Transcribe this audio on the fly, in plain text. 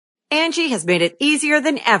Angie has made it easier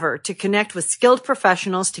than ever to connect with skilled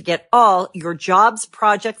professionals to get all your jobs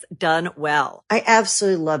projects done well. I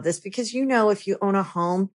absolutely love this because, if you own a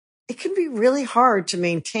home, it can be really hard to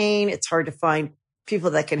maintain. It's hard to find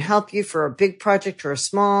people that can help you for a big project or a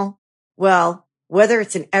small. Well, whether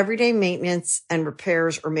it's in everyday maintenance and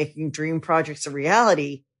repairs or making dream projects a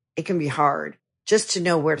reality, it can be hard just to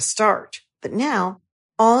know where to start. But now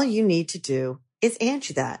all you need to do is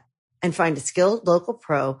Angie that and find a skilled local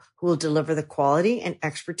pro who will deliver the quality and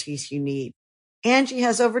expertise you need. Angie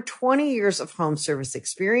has over 20 years of home service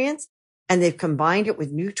experience, and they've combined it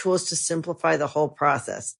with new tools to simplify the whole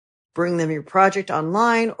process. Bring them your project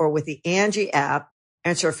online or with the Angie app,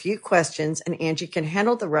 answer a few questions, and Angie can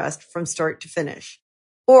handle the rest from start to finish.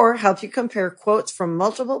 Or help you compare quotes from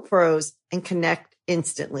multiple pros and connect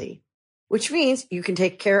instantly, which means you can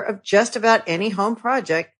take care of just about any home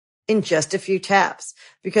project in just a few taps.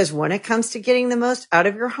 Because when it comes to getting the most out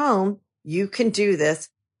of your home, you can do this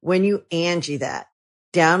when you Angie that.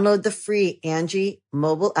 Download the free Angie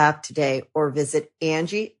mobile app today or visit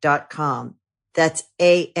Angie.com. That's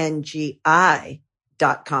ANGI.com.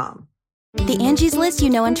 The Angie's List you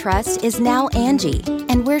know and trust is now Angie,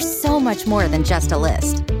 and we're so much more than just a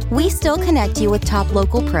list. We still connect you with top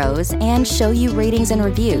local pros and show you ratings and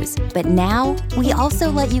reviews, but now we also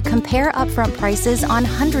let you compare upfront prices on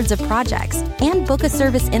hundreds of projects and book a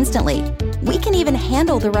service instantly. We can even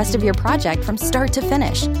handle the rest of your project from start to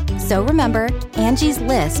finish. So remember, Angie's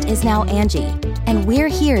List is now Angie, and we're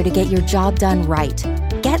here to get your job done right.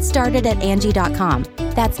 Get started at Angie.com.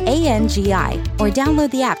 That's ANGI, or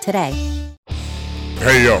download the app today.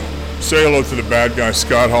 Hey, yo, say hello to the bad guy,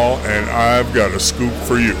 Scott Hall, and I've got a scoop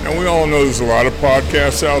for you. And we all know there's a lot of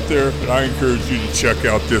podcasts out there, but I encourage you to check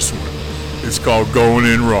out this one. It's called Going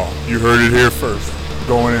In Raw. You heard it here first.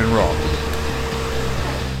 Going In Raw.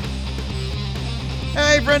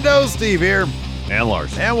 Hey, friendo, Steve here. And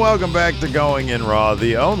Larson. And welcome back to Going In Raw,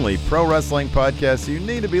 the only pro wrestling podcast you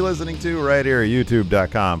need to be listening to right here at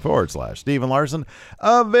youtube.com/Steven Larson.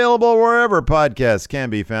 Available wherever podcasts can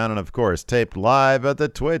be found. And, of course, taped live at the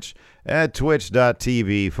Twitch at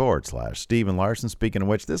twitch.tv/Steven Larson. Speaking of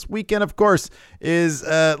which, this weekend, of course, is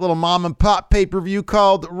a little mom and pop pay-per-view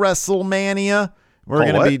called WrestleMania.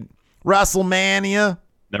 We're going to be WrestleMania.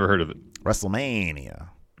 Never heard of it. WrestleMania.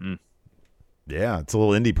 Yeah, it's a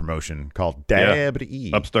little indie promotion called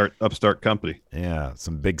WWE. Upstart company. Yeah,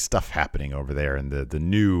 some big stuff happening over there in the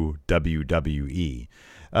new WWE.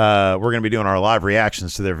 We're going to be doing our live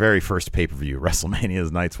reactions to their very first pay-per-view,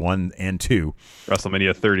 WrestleMania's nights 1 and 2.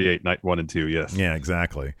 WrestleMania 38, night 1 and 2, yes. Yeah,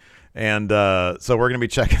 exactly. And so we're going to be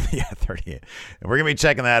checking, 38. And we're going to be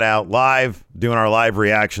checking that out live, doing our live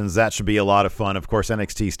reactions. That should be a lot of fun. Of course,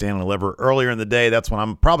 NXT Stand and Deliver earlier in the day. That's when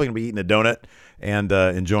I'm probably going to be eating a donut and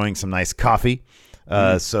enjoying some nice coffee.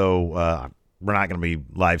 So we're not going to be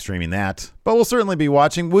live streaming that, but we'll certainly be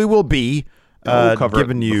watching. We will be we'll cover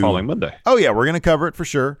giving you the following Monday. Oh yeah, we're going to cover it for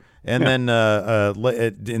sure. And then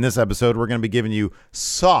in this episode, we're going to be giving you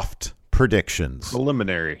soft predictions,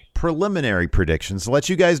 preliminary predictions to let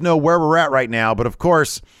you guys know where we're at right now. But of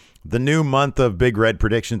course, the new month of Big Red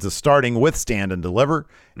Predictions is starting with Stand and Deliver,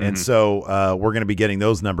 and so we're going to be getting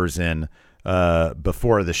those numbers in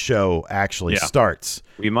before the show actually starts.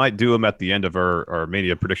 We might do them at the end of our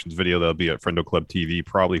Mania predictions video. They'll be at Friendo Club TV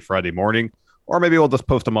probably Friday morning, or maybe we'll just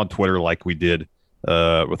post them on Twitter like we did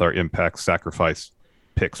with our Impact Sacrifice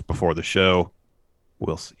picks before the show.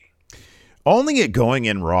 We'll see. Only at Going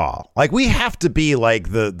In Raw, like we have to be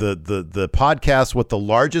like the podcast with the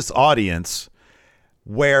largest audience,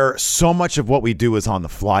 where so much of what we do is on the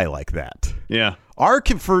fly like that. Yeah.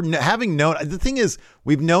 For having known, the thing is,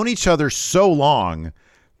 we've known each other so long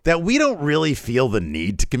that we don't really feel the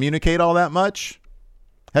need to communicate all that much.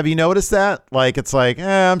 Have you noticed that? Like, it's like,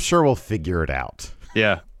 I'm sure we'll figure it out.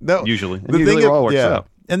 Yeah. No, usually. The usually thing all works out.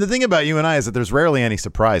 And the thing about you and I is that there's rarely any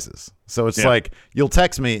surprises. So it's like, you'll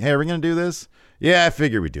text me, hey, are we going to do this? Yeah, I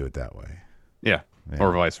figure we do it that way. Yeah.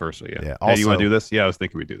 Or vice versa. Yeah. Yeah. Hey, you want to do this? Yeah, I was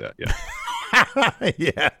thinking we'd do that. Yeah.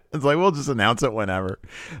 Yeah, it's like we'll just announce it whenever.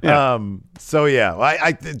 Yeah. So yeah,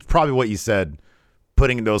 I it's probably what you said,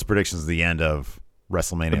 putting those predictions at the end of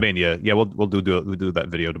WrestleMania. Mania. Yeah, we'll do that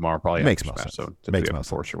video tomorrow. Probably makes most sense. So makes most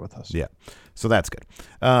sense. With us. Yeah, so that's good.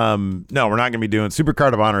 No, we're not going to be doing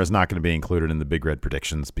Supercard of Honor is not going to be included in the Big Red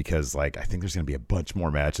predictions because I think there's going to be a bunch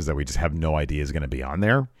more matches that we just have no idea is going to be on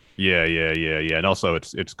there. Yeah, and also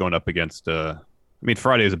it's going up against.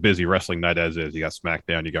 Friday is a busy wrestling night as is. You got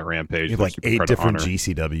SmackDown, you got Rampage. You have like 8 different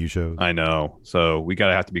GCW shows. I know. So we got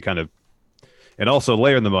to have to be kind of... And also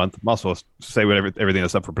later in the month, I'm also say everything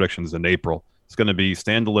that's up for predictions in April. It's going to be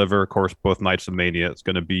Stand Deliver, of course, both nights of Mania. It's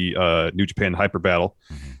going to be New Japan Hyper Battle.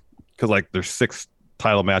 because like there's 6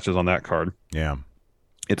 title matches on that card. Yeah.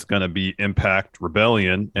 It's going to be Impact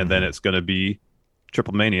Rebellion, and then it's going to be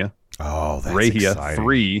Triple Mania. Oh, that's Rahia exciting.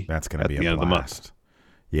 3. That's going to be at the end of the month.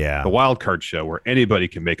 Yeah. The wild card show where anybody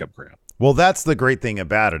can make up ground. Well, that's the great thing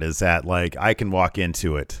about it is that like I can walk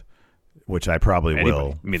into it, which I probably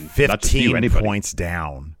will. I mean, 15 points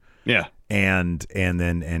down. Yeah. And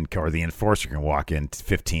or the enforcer can walk in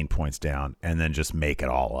 15 points down and then just make it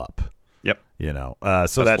all up. Yep. You know, so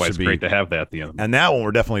that's that why should it's be great to have that at the end. And that one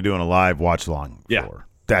we're definitely doing a live watch along Yeah. for.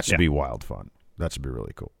 That should be wild fun. That should be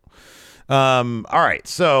really cool. All right.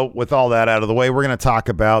 So with all that out of the way, we're going to talk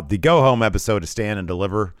about the go home episode of Stand and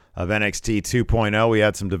Deliver of NXT 2.0. We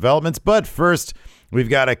had some developments, but first we've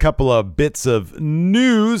got a couple of bits of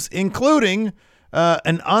news, including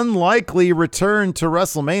an unlikely return to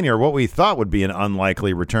WrestleMania, or what we thought would be an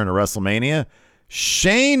unlikely return to WrestleMania.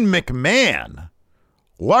 Shane McMahon.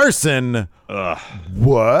 Larson.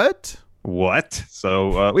 What?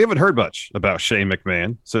 So we haven't heard much about Shane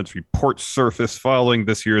McMahon since reports surfaced following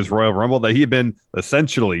this year's Royal Rumble that he had been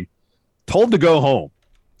essentially told to go home,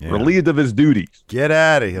 relieved of his duties. Get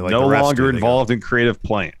out of here. Like no longer involved in creative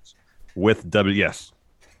plans with WS.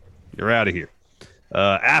 You're out of here.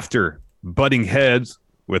 After butting heads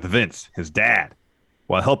with Vince, his dad,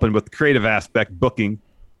 while helping with the creative aspect booking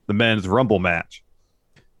the men's Rumble match.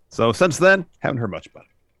 So since then, haven't heard much about it.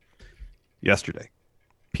 Yesterday,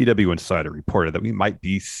 PW Insider reported that we might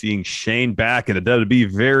be seeing Shane back in the WWE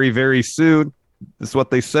very, very soon. This is what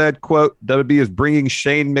they said, quote, WWE is bringing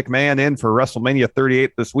Shane McMahon in for WrestleMania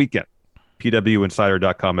 38 this weekend.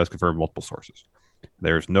 PWInsider.com has confirmed multiple sources.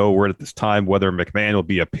 There's no word at this time whether McMahon will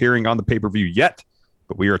be appearing on the pay-per-view yet,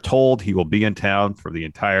 but we are told he will be in town for the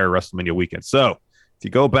entire WrestleMania weekend. So if you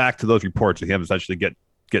go back to those reports of him essentially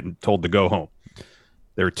getting told to go home,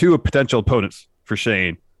 there are 2 potential opponents for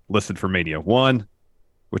Shane listed for Mania. 1,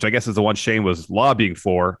 which I guess is the one Shane was lobbying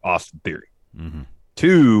for, Austin Theory.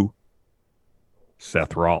 2,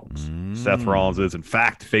 Seth Rollins. Seth Rollins is, in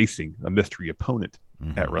fact, facing a mystery opponent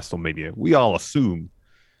at WrestleMania. We all assume,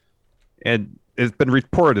 and it's been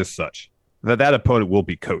reported as such, that opponent will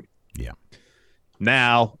be Cody. Yeah.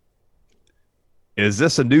 Now, is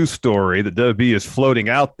this a news story that WWE is floating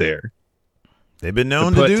out there? They've been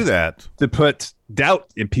known to do that. To put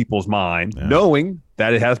doubt in people's mind, knowing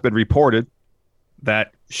that it has been reported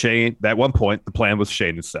that Shane, at one point, the plan was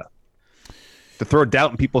Shane and Seth. To throw doubt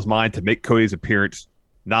in people's mind to make Cody's appearance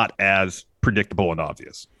not as predictable and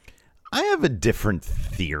obvious. I have a different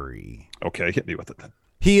theory. Okay, hit me with it then.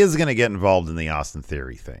 He is going to get involved in the Austin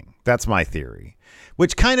Theory thing. That's my theory,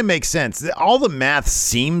 which kind of makes sense. All the math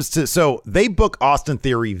seems to... So they book Austin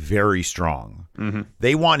Theory very strong.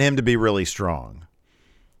 They want him to be really strong.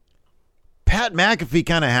 Pat McAfee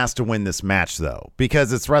kind of has to win this match, though,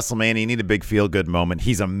 because it's WrestleMania. You need a big feel-good moment.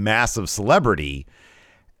 He's a massive celebrity.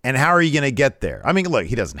 And how are you going to get there? I mean, look,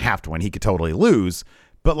 he doesn't have to win. He could totally lose.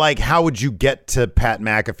 But, like, how would you get to Pat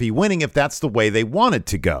McAfee winning if that's the way they wanted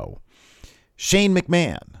to go? Shane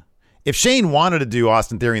McMahon. If Shane wanted to do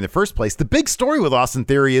Austin Theory in the first place, the big story with Austin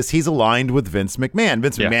Theory is he's aligned with Vince McMahon.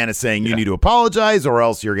 Vince McMahon is saying you need to apologize or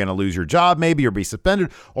else you're going to lose your job maybe or be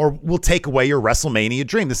suspended or we'll take away your WrestleMania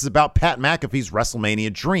dream. This is about Pat McAfee's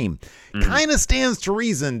WrestleMania dream. Kind of stands to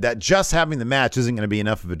reason that just having the match isn't going to be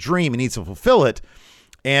enough of a dream. He needs to fulfill it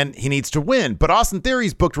and he needs to win. But Austin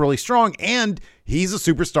Theory's booked really strong and he's a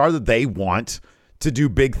superstar that they want to do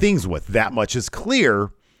big things with. That much is clear.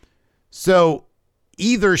 So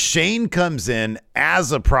either Shane comes in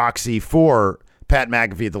as a proxy for Pat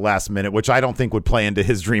McAfee at the last minute, which I don't think would play into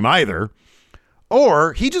his dream either,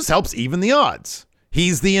 or he just helps even the odds.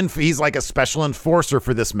 He's like a special enforcer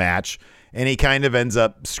for this match, and he kind of ends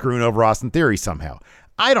up screwing over Austin Theory somehow.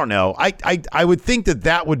 I don't know. I would think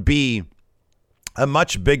that would be a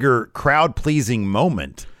much bigger crowd-pleasing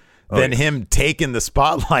moment than him taking the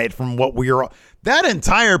spotlight from what we're... That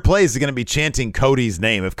entire place is going to be chanting Cody's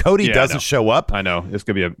name. If Cody doesn't show up... I know. It's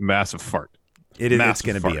going to be a massive fart. It's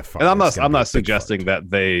going to be a fart. And I'm not suggesting that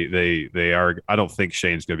they are... I don't think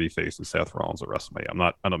Shane's going to be facing Seth Rollins at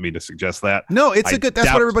WrestleMania. I don't mean to suggest that. No, that's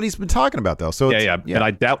what everybody's been talking about, though. So yeah. And I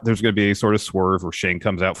doubt there's going to be a sort of swerve where Shane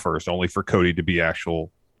comes out first, only for Cody to be the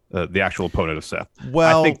actual opponent of Seth.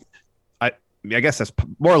 Well... I guess that's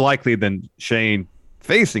more likely than Shane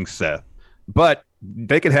facing Seth. But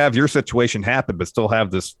they could have your situation happen, but still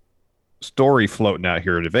have this story floating out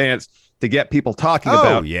here in advance to get people talking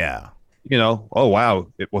about. Oh wow,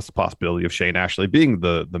 what's the possibility of Shane actually being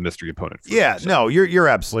the mystery opponent? No, you're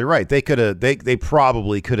absolutely right. They could have they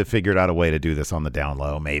probably could have figured out a way to do this on the down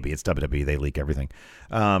low. Maybe it's WWE, they leak everything.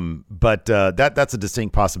 But that's a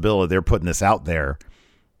distinct possibility. They're putting this out there,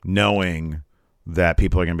 knowing that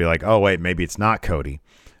people are going to be like, oh wait, maybe it's not Cody.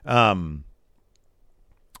 But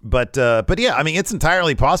yeah, I mean, it's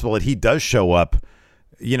entirely possible that he does show up.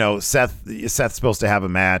 You know, Seth's supposed to have a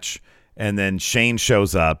match, and then Shane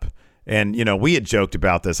shows up. And, you know, we had joked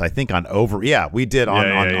about this, I think, on we did on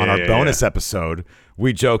our bonus episode.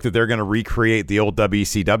 We joked that they're going to recreate the old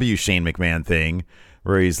WCW Shane McMahon thing,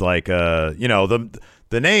 where he's like, you know,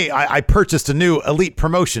 the name, I purchased a new elite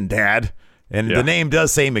promotion, Dad. And the name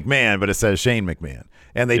does say McMahon, but it says Shane McMahon.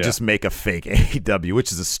 And they just make a fake AEW,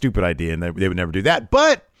 which is a stupid idea, and they would never do that.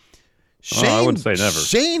 But Shane, I wouldn't say never.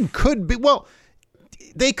 Shane could be, well,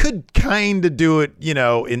 they could kind of do it, you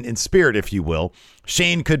know, in spirit, if you will.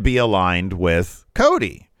 Shane could be aligned with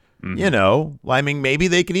Cody. Mm-hmm. You know, I mean, maybe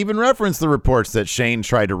they could even reference the reports that Shane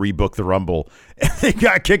tried to rebook the Rumble and they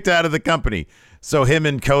got kicked out of the company. So him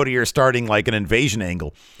and Cody are starting like an invasion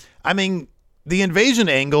angle. I mean, the invasion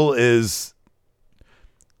angle is...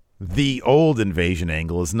 The old invasion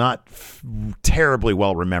angle is not terribly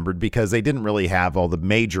well remembered because they didn't really have all the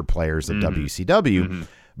major players at WCW. Mm-hmm.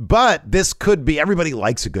 But this could be, everybody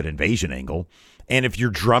likes a good invasion angle. And if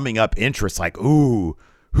you're drumming up interest, like, ooh,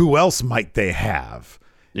 who else might they have?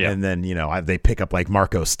 Yeah. And then, you know, they pick up like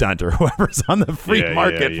Marco Stunt or whoever's on the free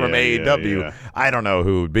market from AEW. Yeah. I don't know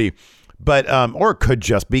who it would be. But, or it could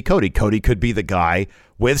just be Cody. Cody could be the guy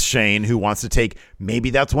with Shane who wants to take,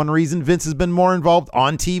 maybe that's one reason Vince has been more involved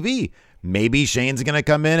on TV. Maybe Shane's going to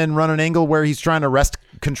come in and run an angle where he's trying to wrest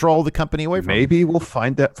control of the company away from him. Maybe we'll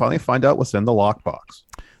finally find out what's in the lockbox.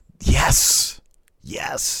 Yes.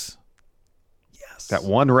 That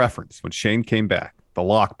one reference when Shane came back, the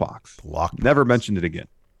lockbox. Never mentioned it again.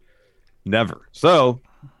 Never. So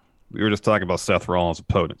we were just talking about Seth Rollins'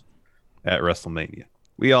 opponent at WrestleMania.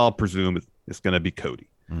 We all presume it's going to be Cody.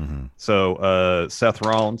 Mm-hmm. So Seth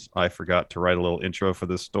Rollins, I forgot to write a little intro for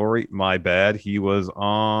this story. My bad. He was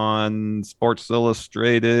on Sports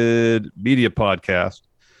Illustrated media podcast,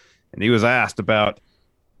 and he was asked about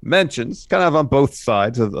mentions, kind of on both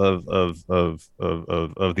sides of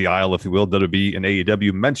the aisle, if you will, WWE and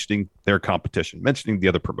AEW, mentioning their competition, mentioning the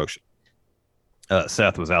other promotion.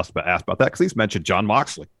 Seth was asked about that because he's mentioned Jon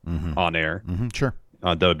Moxley on air. Mm-hmm. Sure.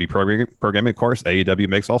 On WWE programming, of course, AEW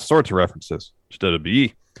makes all sorts of references to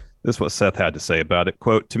WWE. This is what Seth had to say about it.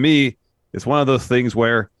 Quote, to me, it's one of those things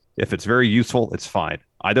where if it's very useful, it's fine.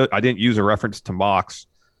 I didn't use a reference to Mox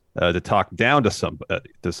to talk down to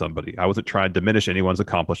somebody. I wasn't trying to diminish anyone's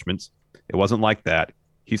accomplishments. It wasn't like that.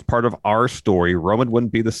 He's part of our story. Roman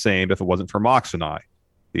wouldn't be the same if it wasn't for Mox and I.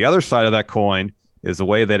 The other side of that coin is the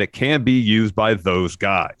way that it can be used by those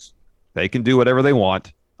guys. They can do whatever they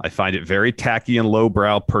want. I find it very tacky and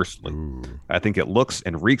lowbrow personally. Ooh. I think it looks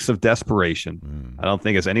and reeks of desperation. I don't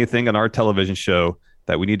think it's anything on our television show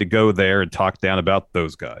that we need to go there and talk down about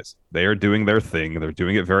those guys. They are doing their thing. They're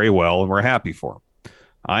doing it very well, and we're happy for them.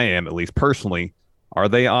 I am, at least personally. Are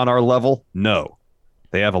they on our level? No.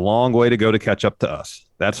 They have a long way to go to catch up to us.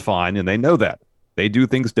 That's fine, and they know that. They do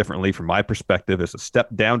things differently. From my perspective, it's a step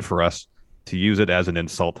down for us to use it as an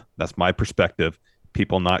insult. That's my perspective.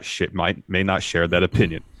 People may not share that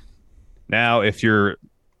opinion. Now, if you're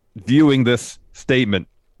viewing this statement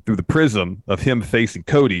through the prism of him facing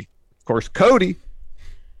Cody, of course, Cody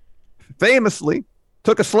famously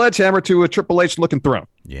took a sledgehammer to a Triple H looking throne.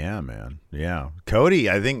 Yeah, man. Yeah. Cody,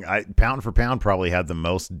 I think pound for pound probably had the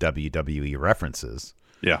most WWE references.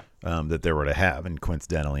 Yeah. That there were to have. And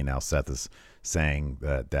coincidentally, now Seth is saying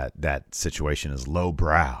that situation is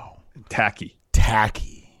lowbrow. Tacky.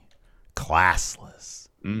 Classless.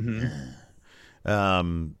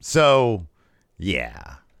 Mm-hmm. So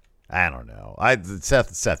yeah, I don't know.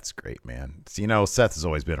 Seth's great, man. You know, Seth has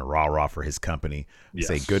always been a rah for his company. Yes.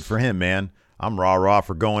 Say good for him, man. I'm rah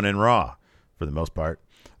for going in Raw for the most part.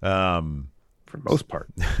 Yeah.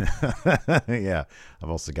 I've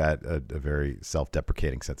also got a very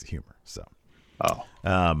self-deprecating sense of humor. So,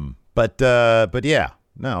 but yeah,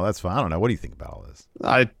 no, that's fine. I don't know. What do you think about all this?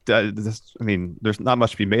 I mean, there's not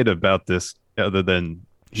much to be made about this other than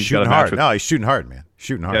he's shooting hard. No, he's shooting hard, man.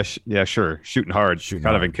 Shooting hard. Yeah, sure. Shooting hard. Kind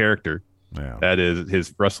of in character. Yeah. That is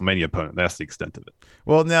his WrestleMania opponent. That's the extent of it.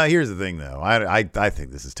 Well, now here's the thing, though. I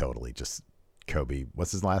think this is totally just Kobe.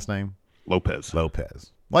 What's his last name? Lopez.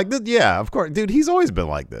 Like, yeah, of course, dude. He's always been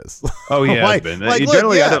like this. Oh, he has been.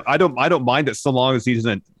 Generally, yeah. I don't mind it so long as he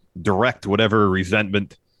doesn't direct whatever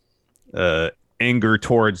resentment, anger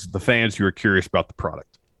towards the fans who are curious about the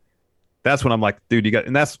product. That's when I'm like, dude, you got,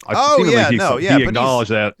 and that's he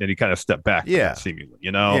acknowledged that and he kind of stepped back. Yeah, seemingly,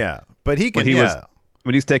 you know. Yeah, but he can.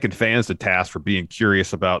 when he's taking fans to task for being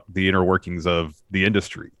curious about the inner workings of the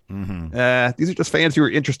industry. These are just fans who are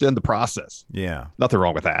interested in the process. Yeah. Nothing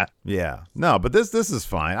wrong with that. Yeah. No, but this is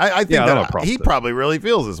fine. I think that he probably really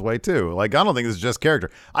feels this way too. Like, I don't think this is just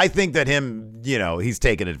character. I think that him, he's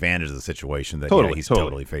taking advantage of the situation that he's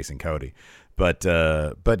totally facing Cody.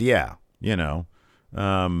 But yeah,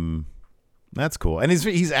 that's cool. And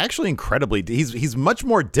he's actually incredibly, he's much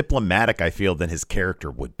more diplomatic, I feel, than his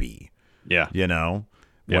character would be. Yeah.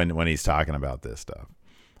 When he's talking about this stuff.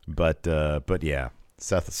 But yeah,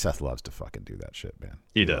 Seth loves to fucking do that shit, man.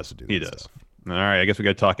 He does. He does. All right, I guess we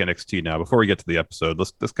got to talk NXT now. Before we get to the episode,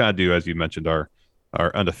 let's kind of do, as you mentioned, our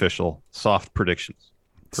unofficial soft predictions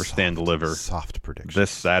for Stand Deliver. Soft predictions.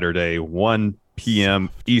 This Saturday, 1 p.m.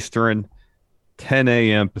 Eastern, 10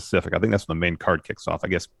 a.m. Pacific. I think that's when the main card kicks off. I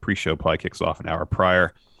guess pre-show probably kicks off an hour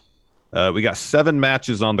prior. We got 7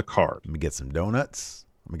 matches on the card. Let me get some donuts.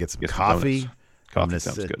 Let me get some coffee. Coffee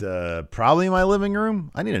sounds good. Probably in my living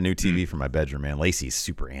room. I need a new TV for my bedroom, man. Lacey's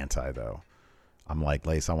super anti, though. I'm like,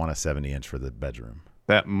 Lace, I want a 70-inch for the bedroom.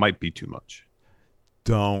 That might be too much.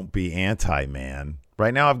 Don't be anti, man.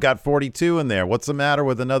 Right now I've got 42 in there. What's the matter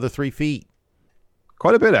with another 3 feet?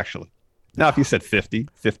 Quite a bit, actually. Now, if you said 50,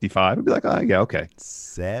 55, I'd be like, oh, yeah, okay.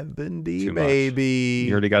 70, baby.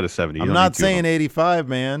 You already got a 70. I'm not saying 85,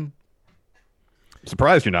 man. I'm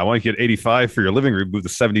surprised you're not. Why don't you get 85 for your living room, move the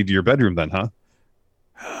 70 to your bedroom then, huh?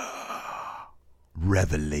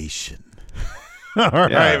 Revelation. All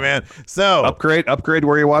right, man. So upgrade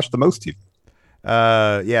where you watch the most TV.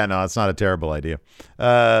 Yeah, no, it's not a terrible idea.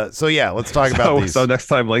 So yeah, let's talk about these. So next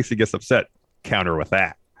time Lacey gets upset, counter with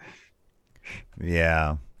that.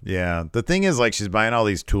 Yeah. The thing is, like, she's buying all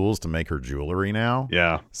these tools to make her jewelry now.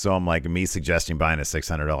 Yeah. So I'm like, me suggesting buying a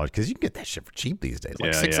 $600 because you can get that shit for cheap these days.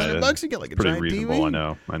 Like $600, you get like a pretty giant reasonable.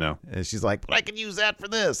 TV. I know. And she's like, but I can use that for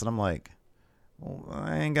this, and I'm like, well,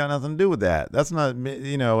 I ain't got nothing to do with that. That's not, a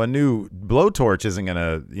new blowtorch isn't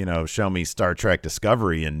gonna, show me Star Trek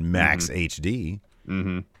Discovery in max HD,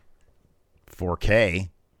 4K.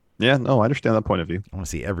 Yeah, no, I understand that point of view. I want to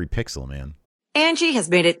see every pixel, man. Angie has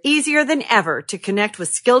made it easier than ever to connect with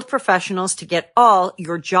skilled professionals to get all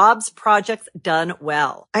your jobs projects done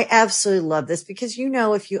well. I absolutely love this because,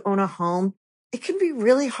 if you own a home, it can be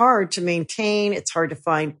really hard to maintain. It's hard to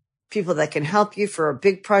find people that can help you for a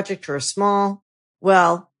big project or a small.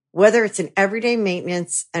 Well, whether it's in everyday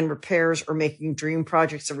maintenance and repairs or making dream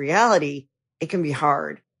projects a reality, it can be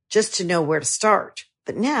hard just to know where to start.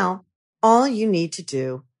 But now all you need to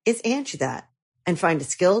do is Angie that and find a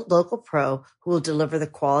skilled local pro who will deliver the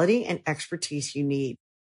quality and expertise you need.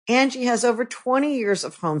 Angie has over 20 years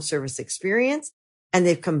of home service experience, and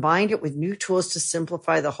they've combined it with new tools to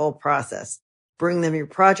simplify the whole process. Bring them your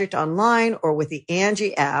project online or with the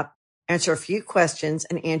Angie app. Answer a few questions,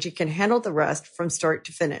 and Angie can handle the rest from start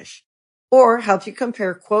to finish. Or help you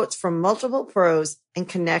compare quotes from multiple pros and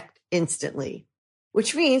connect instantly.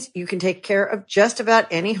 Which means you can take care of just about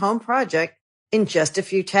any home project in just a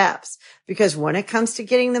few taps. Because when it comes to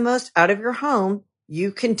getting the most out of your home,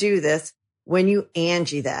 you can do this when you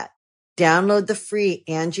Angie that. Download the free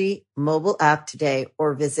Angie mobile app today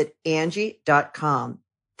or visit Angie.com.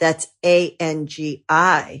 That's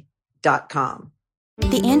ANGI.com.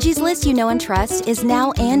 The Angie's List you know and trust is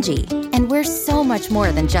now Angie, and we're so much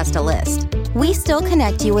more than just a list. We still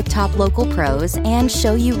connect you with top local pros and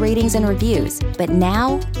show you ratings and reviews, but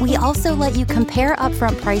now we also let you compare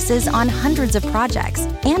upfront prices on hundreds of projects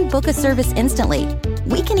and book a service instantly.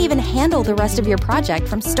 We can even handle the rest of your project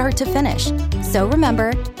from start to finish. So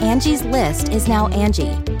remember, Angie's List is now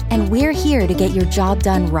Angie, and we're here to get your job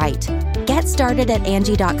done right. Get started at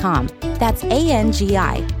Angie.com. That's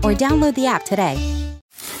ANGI, or download the app today.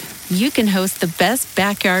 You can host the best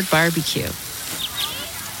backyard barbecue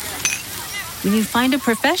when you find a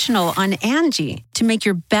professional on Angie to make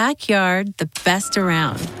your backyard the best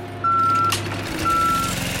around.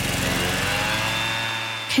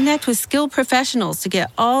 Connect with skilled professionals to get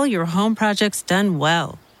all your home projects done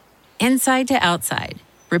well. Inside to outside,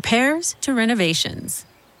 repairs to renovations.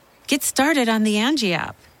 Get started on the Angie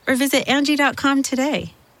app or visit Angie.com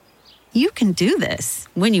today. You can do this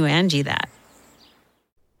when you Angie that.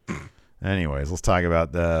 Anyways, let's talk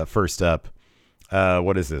about the first up.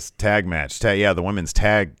 What is this? Tag match. The women's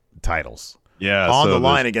tag titles. Yeah. On the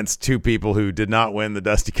line against two people who did not win the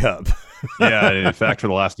Dusty Cup. Yeah. In fact, for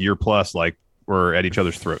the last year plus, we're at each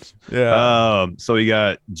other's throats. Yeah. So we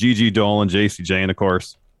got Gigi Dolan, JC Jane, of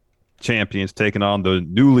course, champions, taking on the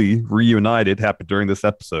newly reunited, happened during this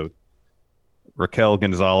episode, Raquel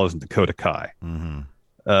Gonzalez and Dakota Kai. Mm-hmm.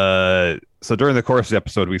 So during the course of the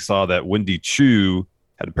episode, we saw that Wendy Chu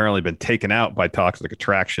had apparently been taken out by Toxic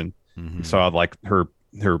Attraction. Mm-hmm. We saw her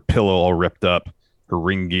her pillow all ripped up, her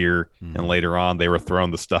ring gear, and later on they were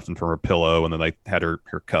throwing the stuffing from her pillow, and then they had her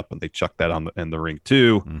cup and they chucked that in the ring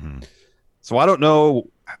too. So I don't know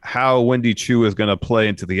how Wendy Choo is going to play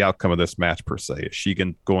into the outcome of this match per se. Is she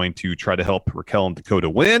going to try to help Raquel and Dakota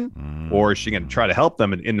win, or is she going to try to help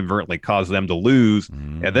them and inadvertently cause them to lose?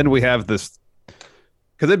 And then we have this,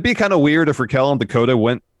 because it'd be kind of weird if Raquel and Dakota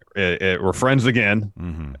were friends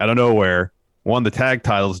again out of nowhere, won the tag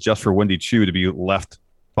titles just for Wendy Choo to be left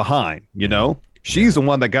behind. You know, she's the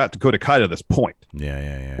one that got Dakota Kai to this point.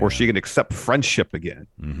 Or she can accept friendship again.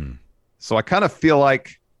 So I kind of feel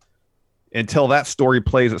like until that story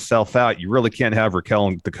plays itself out, you really can't have Raquel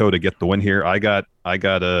and Dakota get the win here. I got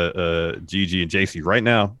Gigi and JC right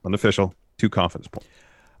now, unofficial, 2 confidence points.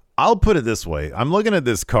 I'll put it this way. I'm looking at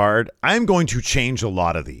this card. I'm going to change a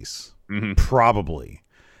lot of these, probably.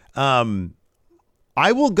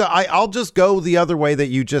 I will go. I'll just go the other way that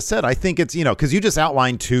you just said. I think it's, because you just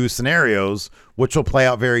outlined 2 scenarios, which will play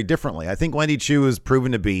out very differently. I think Wendy Choo is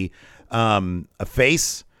proven to be a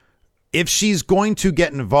face. If she's going to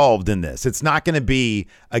get involved in this, it's not going to be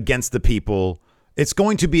against the people. It's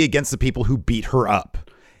going to be against the people who beat her up.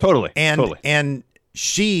 Totally. And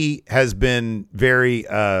she has been very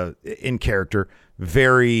in character,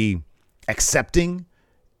 very accepting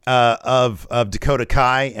of Dakota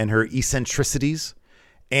Kai and her eccentricities.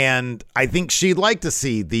 And I think she'd like to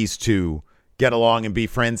see these 2 get along and be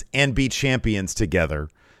friends and be champions together.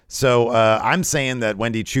 So I'm saying that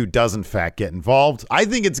Wendy Choo does, in fact, get involved. I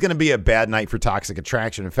think it's going to be a bad night for Toxic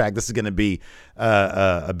Attraction. In fact, this is going to be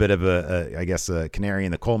a bit of a canary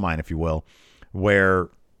in the coal mine, if you will, where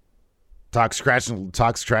Toxic Attraction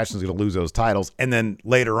is going to lose those titles. And then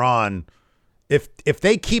later on, if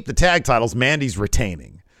they keep the tag titles, Mandy's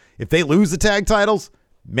retaining. If they lose the tag titles,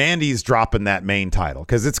 Mandy's dropping that main title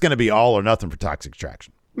because it's going to be all or nothing for Toxic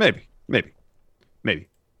Attraction. Maybe.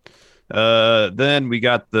 Then we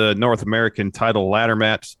got the North American title ladder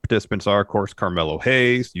match. Participants are, of course, Carmelo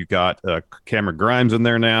Hayes. You got Cameron Grimes in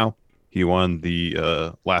there now. He won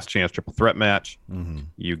the last chance triple threat match.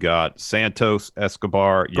 You got Santos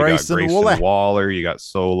Escobar. You got Grayson Waller. You got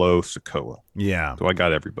Solo Sikoa. Yeah. So I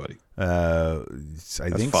got everybody. I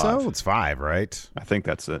think 5. So. It's 5, right? I think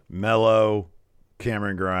that's it. Melo,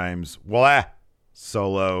 Cameron Grimes,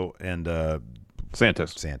 Solo, and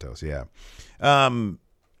Santos, yeah.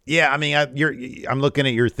 Yeah, I mean, I'm looking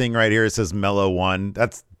at your thing right here. It says Melo won.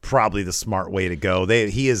 That's probably the smart way to go.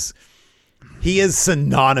 He is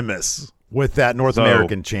synonymous with that North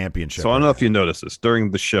American Championship. So I don't know if you noticed this during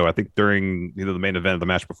the show. I think during either the main event or the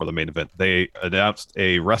match before the main event, they announced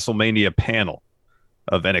a WrestleMania panel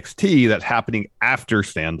of NXT that's happening after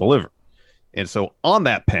Stand Deliver. And so on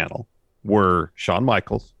that panel were Shawn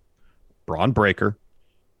Michaels, Braun Breaker,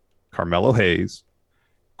 Carmelo Hayes,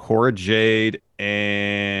 Cora Jade,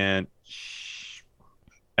 and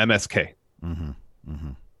MSK.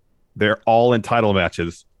 They're all in title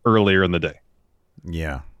matches earlier in the day.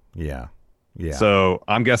 Yeah. So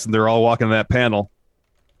I'm guessing they're all walking that panel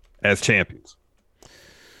as champions.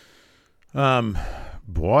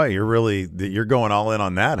 Boy, you're going all in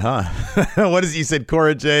on that, huh? What is it? You said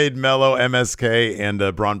Cora Jade, Melo, MSK,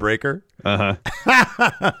 and Braun Breaker? Uh-huh.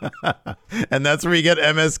 And that's where you get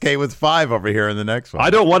MSK with 5 over here in the next one.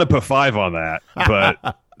 I don't want to put 5 on that,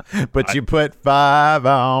 but but you put 5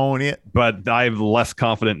 on it. But I'm less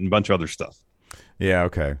confident in a bunch of other stuff. Yeah,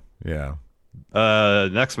 okay. Yeah.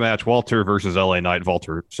 Next match, Walter versus LA Knight.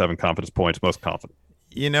 Walter, 7 confidence points, most confident.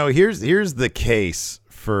 Here's the case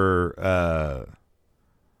for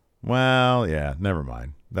well, yeah, never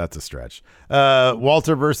mind. That's a stretch.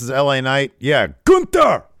 Walter versus LA Knight. Yeah,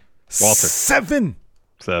 Gunther. Walter. 7.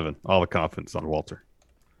 All the confidence on Walter.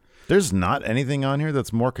 There's not anything on here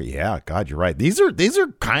that's more. Yeah, God, you're right. These are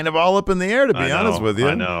kind of all up in the air, to be honest with you.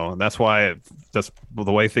 I know. And that's why just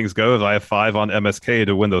the way things go is I have 5 on MSK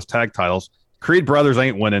to win those tag titles. Creed Brothers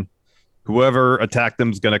ain't winning. Whoever attacked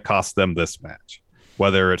them is going to cost them this match,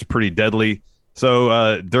 whether it's pretty deadly.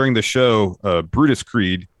 So during the show, Brutus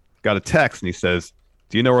Creed got a text and he says,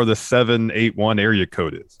 "Do you know where the 781 area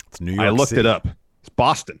code is?" It's New York I looked City. it up. It's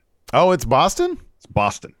Boston. Oh, it's Boston? It's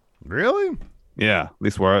Boston. Really? Yeah, at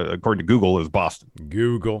least according to Google, is Boston.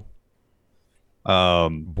 Google.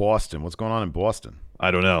 Boston. What's going on in Boston?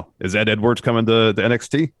 I don't know. Is Ed Edwards coming to the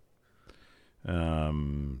NXT?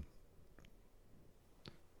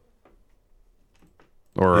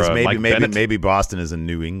 Or maybe Boston is a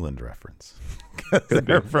New England reference.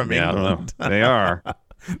 They're from England. I don't know. They are.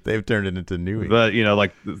 They've turned it into New England. But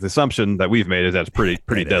like the assumption that we've made is that's pretty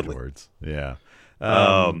deadly. Edwards. Yeah.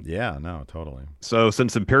 Yeah, no, totally. So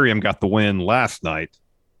since Imperium got the win last night,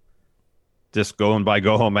 Just going by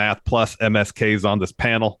Go Home math plus MSK's on this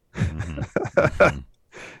panel.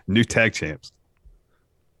 New tag champs.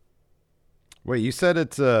 Wait, you said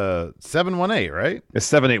it's 718, right? It's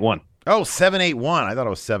 781. Oh, 781. I thought it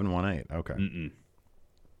was 718. Okay.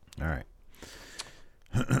 All right.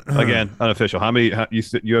 Again, unofficial. How many?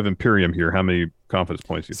 You have Imperium here. How many confidence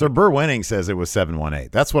points? So Burr Winning says it was 718.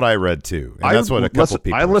 That's what I read too. And that's what a couple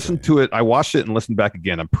people. I listened to it. I watched it and listened back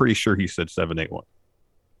again. I'm pretty sure he said 781.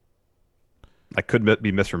 I could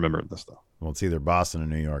be misremembering this though. Well, it's either Boston or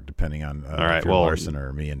New York, depending on all right, if you're Larson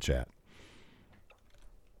or me in chat.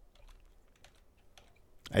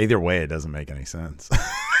 Either way, it doesn't make any sense.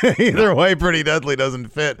 Either way, Pretty Deadly doesn't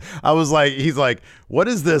fit. I was like, he's like, what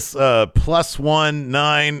is this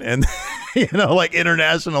 +19 and like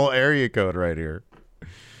international area code right here?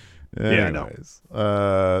 Anyways, yeah,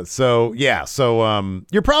 I know. So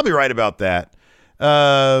you're probably right about that.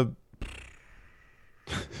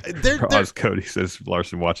 Cody says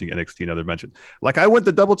Larson watching NXT, another mention. Like I went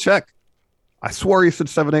to double check. I swore he said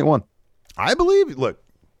 781. I believe you. Look,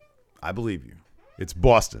 I believe you. It's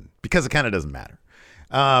Boston because it kind of doesn't matter.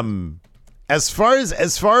 As far as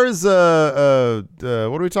what are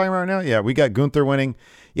we talking about right now? Yeah, we got Gunther winning.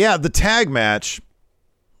 Yeah, the tag match.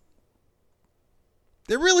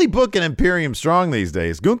 They're really booking Imperium strong these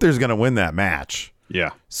days. Gunther's going to win that match.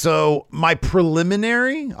 Yeah. So my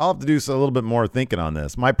preliminary, I'll have to do a little bit more thinking on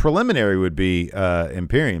this. My preliminary would be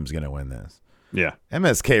Imperium's going to win this. Yeah.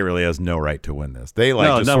 MSK really has no right to win this. They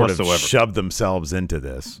just sort of shoved themselves into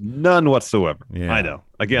this. None whatsoever. Yeah. I know.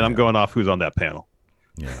 Again, I'm going off who's on that panel.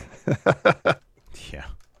 Yeah. Yeah.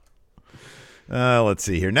 Let's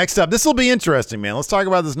see here. Next up, this will be interesting, man. Let's talk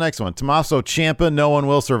about this next one. Tommaso Ciampa, No One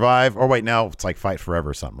Will Survive. Or wait, now it's like Fight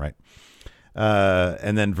Forever or something, right?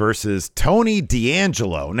 And then versus Tony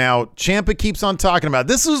D'Angelo. Now, Ciampa keeps on talking about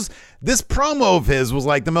this promo of his was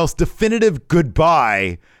like the most definitive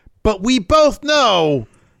goodbye, but we both know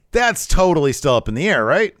that's totally still up in the air,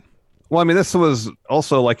 right? Well, I mean, this was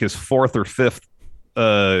also like his fourth or fifth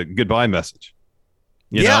goodbye message.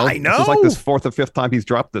 I know. This is like this fourth or fifth time he's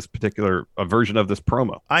dropped this particular version of this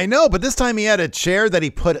promo. I know, but this time he had a chair that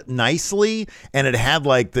he put nicely, and it had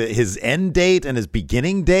like his end date and his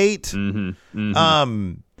beginning date. Mm-hmm.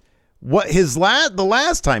 Mm-hmm. The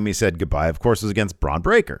last time he said goodbye, of course, was against Braun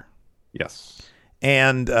Breaker. Yes.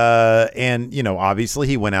 And obviously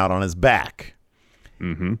he went out on his back.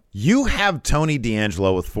 Mm-hmm. You have Tony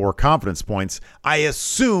D'Angelo with 4 confidence points, I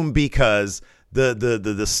assume, because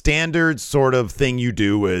the standard sort of thing you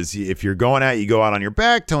do is if you're going out, you go out on your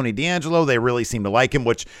back. Tony D'Angelo, they really seem to like him,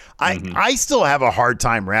 which I still have a hard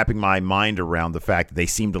time wrapping my mind around the fact that they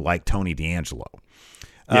seem to like Tony D'Angelo.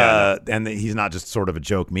 Yeah. And that he's not just sort of a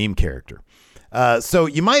joke meme character. So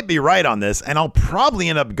you might be right on this, and I'll probably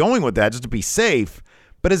end up going with that just to be safe.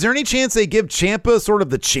 But is there any chance they give Ciampa sort of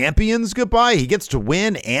the champion's goodbye? He gets to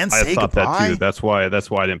win and say goodbye? I thought that too. That's why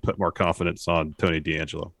I didn't put more confidence on Tony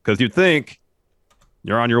D'Angelo. Because you'd think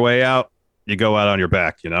you're on your way out, you go out on your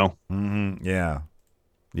back, Mm-hmm. Yeah.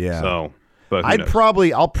 Yeah. So, but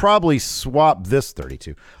I'll probably swap this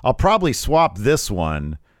 32. I'll probably swap this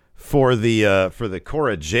one for the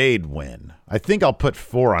Cora Jade win. I think I'll put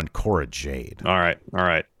 4 on Cora Jade. All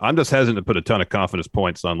right. I'm just hesitant to put a ton of confidence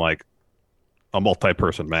points on like a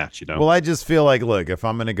multi-person match, Well, I just feel like, look, if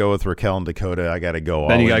I'm going to go with Raquel and Dakota, I got to go all in.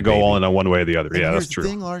 Then you got to go all in on one way or the other. And yeah, that's true. Here's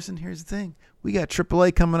the thing, Larson. Here's the thing. We got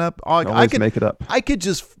AAA coming up. I could make it up. I could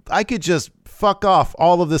just fuck off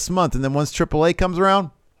all of this month, and then once AAA comes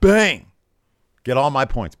around, bang, get all my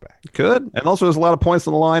points back. You could, and also there's a lot of points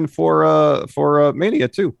on the line for Mania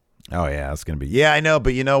too. Oh yeah, it's gonna be. Yeah, I know,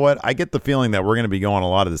 but you know what? I get the feeling that we're gonna be going a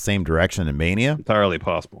lot of the same direction in Mania. Entirely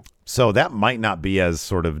possible. So that might not be as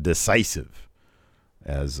sort of decisive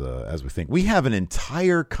as we think. We have an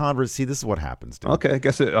entire conversation. See, this is what happens. Dude. Okay, I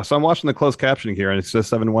guess so. I'm watching the closed captioning here, and it says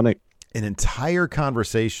 718. An entire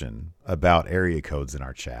conversation about area codes in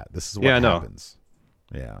our chat. This is what happens.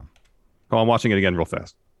 Yeah. Oh, I'm watching it again real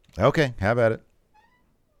fast. Okay, how about it?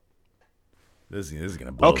 This is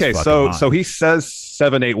gonna blow. Okay, so he says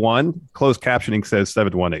 781. Closed captioning says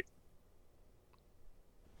 718.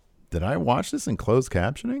 Did I watch this in closed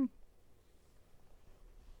captioning?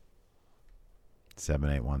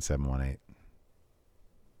 781, 718.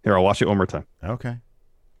 Here, I'll watch it one more time. Okay.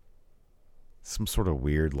 Some sort of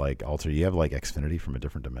weird alter. You have Xfinity from a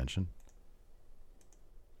different dimension.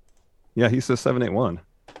 Yeah, he says 781.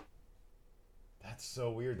 That's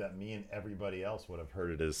so weird that me and everybody else would have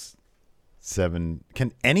heard it as 7.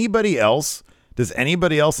 Can anybody else? Does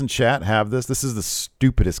anybody else in chat have this? This is the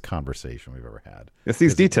stupidest conversation we've ever had. It's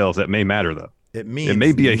these details that may matter, though. It means it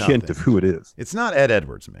may be a nothing. hint of who it is. It's not Ed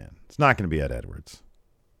Edwards, man. It's not going to be Ed Edwards.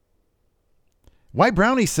 White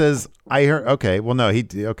Brownie says, I heard. Okay. Well, no,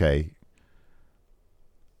 okay.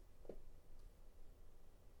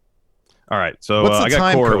 All right. So what's the I got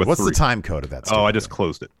time Cora code? with What's 3. the time code of that? Oh, I just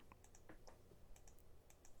closed it.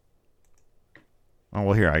 Oh,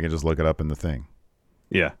 well, here, I can just look it up in the thing.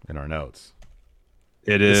 Yeah. In our notes.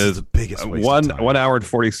 It is the biggest waste one of time. 1 hour and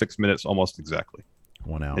 46 minutes, almost exactly.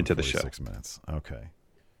 1 hour into and the show. 46 minutes. Okay.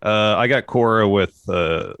 I got Cora with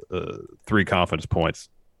 3 confidence points.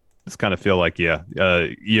 Just kind of feel like, Io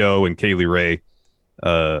and Kaylee Ray,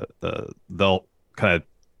 they'll kind of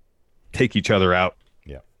take each other out.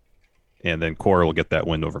 Yeah. And then Cora will get that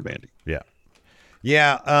win over Mandy. Yeah.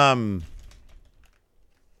 Yeah.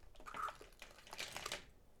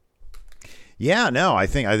 Yeah, no, I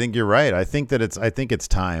think you're right. I think it's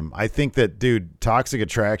time. I think that, dude, Toxic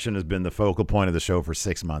Attraction has been the focal point of the show for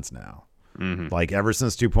 6 months now. Mm-hmm. Like ever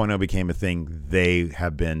since 2.0 became a thing, they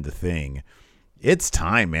have been the thing. It's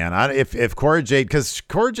time, man. If Cora Jade, because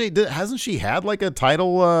Cora Jade hasn't she had like a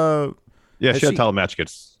title? Yeah, she had a title match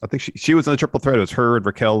against. I think she was in the triple threat. It was her and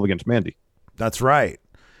Raquel against Mandy. That's right.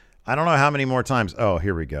 I don't know how many more times. Oh,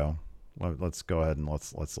 here we go. Let's go ahead and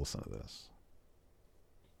let's listen to this.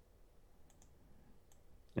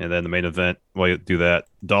 And then the main event, while you do that,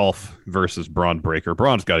 Dolph versus Braun Breaker.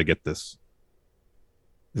 Braun's got to get this.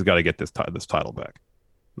 He's got to get this title back.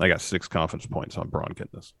 I got 6 confidence points on Braun getting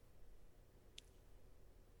this.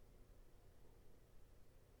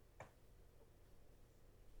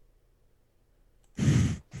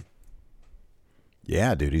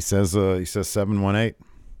 Yeah, dude. He says 718.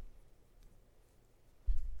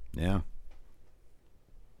 Yeah.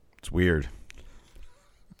 It's weird.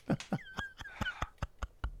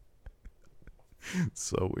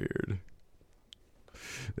 So weird.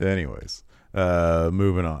 Anyways,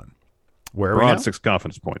 moving on. Where are we now? 6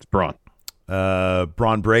 confidence points. Braun.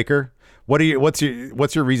 Braun Breaker. What's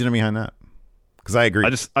your reasoning behind that? Because I agree. I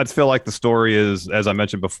just feel like the story is, as I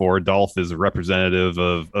mentioned before, Dolph is a representative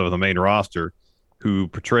of the main roster who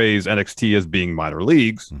portrays NXT as being minor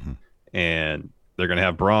leagues, mm-hmm. and they're going to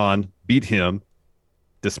have Braun beat him,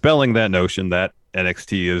 dispelling that notion that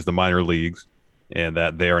NXT is the minor leagues and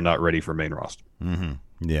that they are not ready for main roster. Mm-hmm.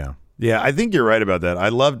 Yeah. Yeah, I think you're right about that. I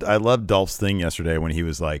loved Dolph's thing yesterday when he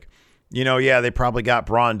was like, they probably got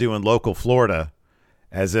Braun doing local Florida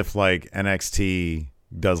as if like NXT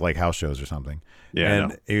does like house shows or something. Yeah,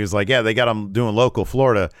 and he was like, yeah, they got him doing local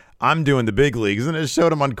Florida. I'm doing the big leagues. And it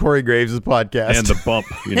showed him on Corey Graves' podcast. And the bump,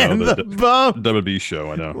 the bump. WB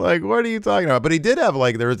show, I know. Like, what are you talking about? But he did have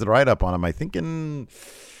there was a write-up on him, I think I don't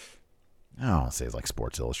want to say it's like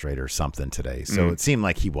Sports Illustrated or something today. So it seemed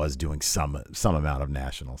like he was doing some amount of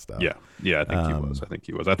national stuff. Yeah, I think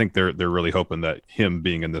he was. I think they're really hoping that him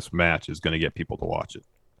being in this match is going to get people to watch it.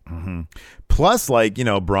 Mm-hmm. Plus,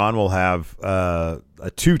 Braun will have a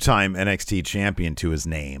 2-time NXT champion to his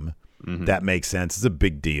name. Mm-hmm. That makes sense. It's a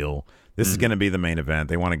big deal. This is going to be the main event.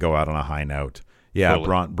 They want to go out on a high note. Yeah,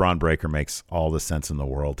 totally. Braun Breaker makes all the sense in the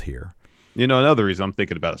world here. Another reason I'm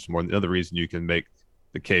thinking about this more, the other reason you can make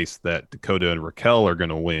the case that Dakota and Raquel are going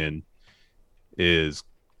to win is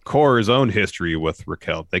Cora's own history with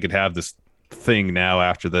Raquel. They could have this thing now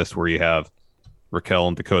after this where you have Raquel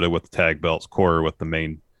and Dakota with the tag belts, Cora with the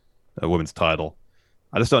main women's title.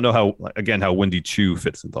 I just don't know how Wendy Chu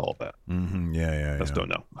fits into all of that. Mm-hmm. Yeah. I just don't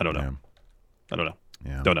know. I don't know.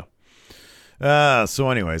 Yeah. Don't know. So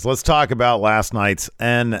anyways, let's talk about last night's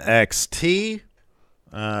NXT.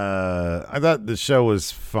 I thought the show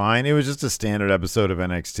was fine. It was just a standard episode of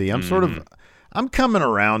NXT. I'm coming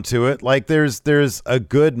around to it. Like there's a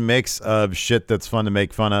good mix of shit that's fun to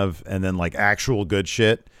make fun of and then like actual good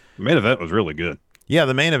shit. The main event was really good. Yeah,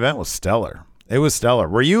 the main event was stellar. It was stellar.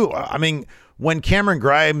 When Cameron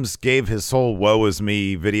Grimes gave his whole woe is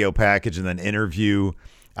me video package and then interview,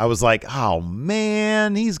 I was like, oh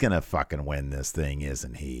man, he's going to fucking win this thing,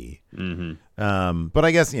 isn't he? Mm-hmm. But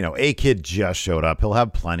I guess, A-Kid just showed up. He'll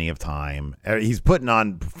have plenty of time. He's putting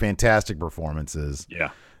on fantastic performances.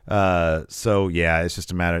 Yeah. So yeah, it's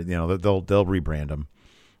just a matter, they'll rebrand him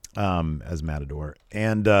as Matador.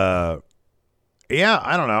 And yeah,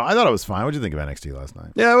 I don't know. I thought it was fine. What did you think of NXT last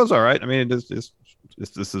night? Yeah, it was all right. I mean, this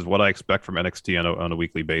is what I expect from NXT on a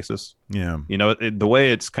weekly basis. Yeah. The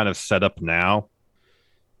way it's kind of set up now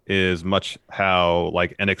is much how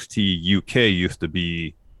like NXT UK used to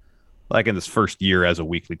be like in this first year as a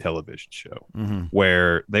weekly television show, mm-hmm.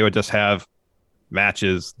 where they would just have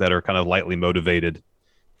matches that are kind of lightly motivated,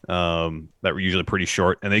 that were usually pretty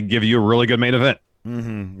short, and they give you a really good main event.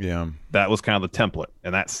 Mm-hmm. Yeah. That was kind of the template,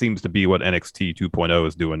 and that seems to be what NXT 2.0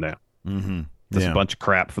 is doing now. Mm-hmm. Just a bunch of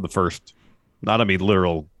crap for the first, not I mean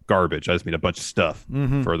literal garbage, I just mean a bunch of stuff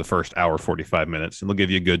for the first hour, 45 minutes, and they'll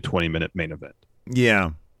give you a good 20-minute main event.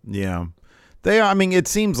 Yeah. They are. I mean, it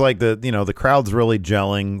seems like the crowd's really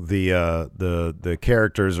gelling. The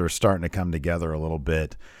characters are starting to come together a little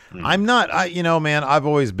bit. I'm not. Man, I've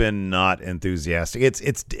always been not enthusiastic.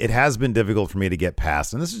 It has been difficult for me to get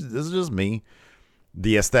past, and this is just me.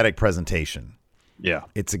 The aesthetic presentation. Yeah,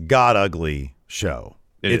 it's a god ugly show.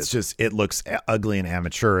 It looks ugly and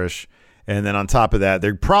amateurish, and then on top of that,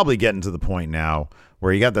 they're probably getting to the point now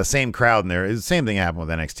where you got the same crowd in there. It's the same thing happened with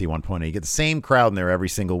NXT 1.0. You get the same crowd in there every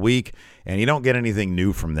single week, and you don't get anything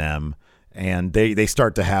new from them. And they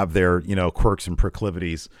start to have their quirks and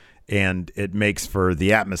proclivities, and it makes for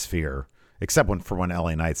the atmosphere. Except for when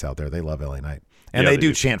LA Knight's out there, they love LA Knight, and they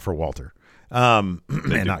do chant for Walter, and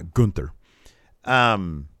not Gunther.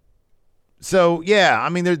 So yeah, I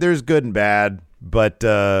mean there's good and bad, but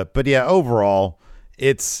yeah, overall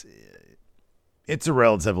it's a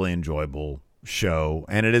relatively enjoyable show,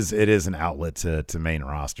 and it is an outlet to main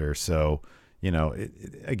roster. So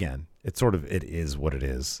again, it is what it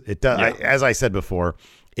is. It does, as I said before,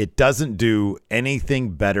 it doesn't do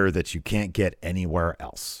anything better that you can't get anywhere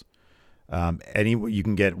else. You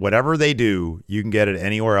can get whatever they do, you can get it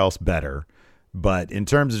anywhere else better. But in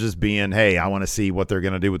terms of just being, hey, I want to see what they're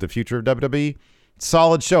going to do with the future of WWE,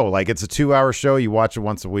 solid show. Like, it's a 2-hour show. You watch it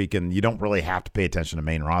once a week, and you don't really have to pay attention to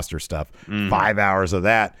main roster stuff. 5 hours of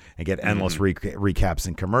that and get endless recaps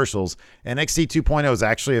and commercials. NXT 2.0 is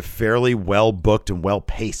actually a fairly well-booked and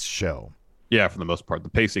well-paced show. Yeah, for the most part. The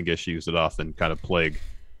pacing issues that often kind of plague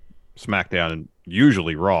SmackDown and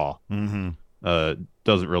usually Raw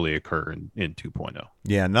doesn't really occur in 2.0.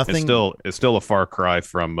 Yeah, nothing. It's still a far cry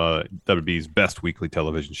from WWE's best weekly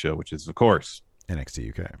television show, which is, of course, NXT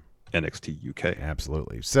UK. NXT UK.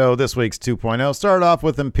 Absolutely. So this week's 2.0 started off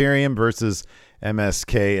with Imperium versus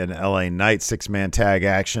MSK and LA Knight 6-man tag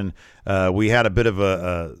action. We had a bit of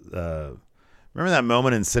remember that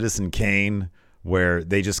moment in Citizen Kane where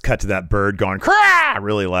they just cut to that bird going "Crah!"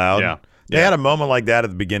 really loud? Yeah. They had a moment like that at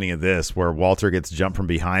the beginning of this where Walter gets jumped from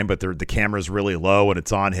behind, but the camera's really low and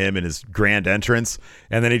it's on him in his grand entrance,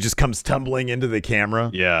 and then he just comes tumbling into the camera.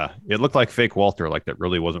 Yeah, it looked like fake Walter, like that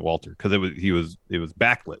really wasn't Walter, because it was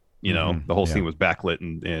backlit. The whole scene was backlit,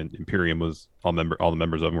 and Imperium was all the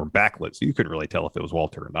members of them were backlit, so you couldn't really tell if it was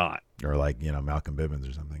Walter or not, or like Malcolm Bivens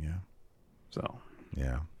or something. Yeah. So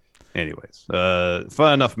yeah. Anyways,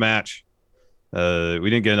 fun enough match. We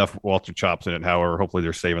didn't get enough Walter chops in it, however. Hopefully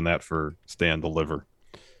they're saving that for Stand Deliver.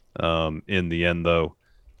 In the end, though,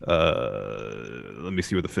 let me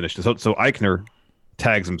see what the finish is. So Eichner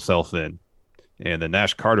tags himself in, and then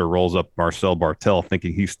Nash Carter rolls up Marcel Bartel,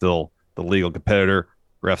 thinking he's still the legal competitor.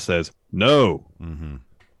 Ref says no.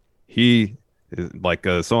 He is like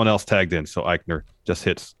someone else tagged in, so Eichner just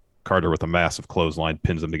hits Carter with a massive clothesline,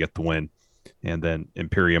 pins him to get the win, and then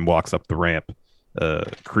Imperium walks up the ramp.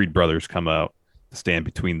 Creed brothers come out, stand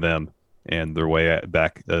between them and their way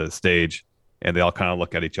back stage, and they all kind of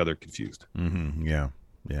look at each other confused. Yeah.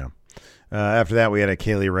 After that, we had a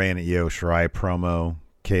Kaylee Ray and a Io Shirai promo.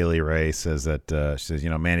 Kaylee Ray says that she says,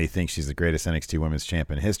 Mandy thinks she's the greatest NXT Women's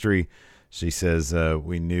Champ in history. She says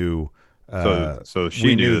we knew. So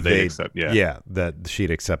she knew that they'd accept. Yeah, that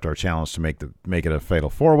she'd accept our challenge to make it a fatal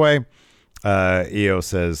 4-way. Io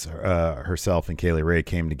says herself and Kaylee Ray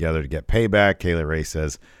came together to get payback. Kaylee Ray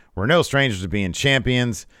says, we're no strangers to being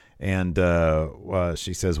champions. And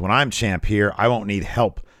she says, when I'm champ here, I won't need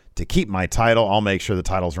help to keep my title. I'll make sure the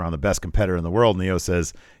title's around the best competitor in the world. And Io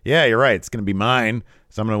says, yeah, you're right. It's going to be mine.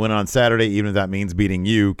 So I'm going to win on Saturday, even if that means beating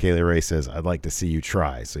you. Kaylee Ray says, I'd like to see you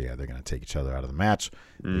try. So yeah, they're going to take each other out of the match.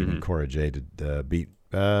 Even Cora Jade to beat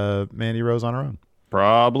Mandy Rose on her own.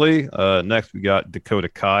 Probably. Next, we got Dakota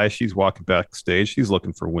Kai. She's walking backstage. She's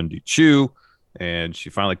looking for Wendy Chu, and she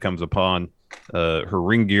finally comes upon her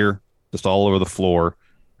ring gear just all over the floor.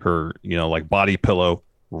 Her, like body pillow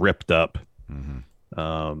ripped up,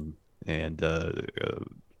 and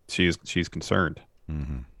she's concerned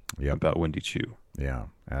about Wendy Chu. Yeah,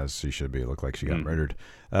 as she should be. It looked like she got murdered.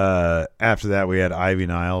 After that, we had Ivy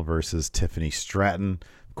Nile versus Tiffany Stratton.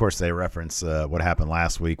 Of course, they reference what happened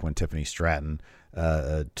last week when Tiffany Stratton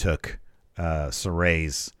took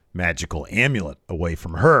Saray's magical amulet away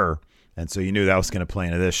from her, and so you knew that was going to play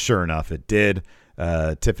into this. Sure enough, it did.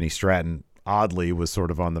 Tiffany Stratton oddly was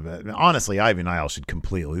sort of on the. Honestly, Ivy Nile should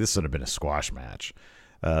completely. This should have been a squash match,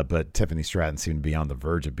 but Tiffany Stratton seemed to be on the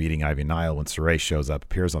verge of beating Ivy Nile when Saray shows up,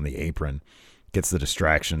 appears on the apron, gets the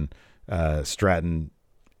distraction. Stratton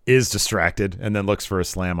is distracted and then looks for a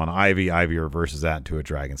slam on Ivy. Ivy reverses that into a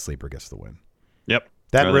Dragon Sleeper, gets the win. Yep.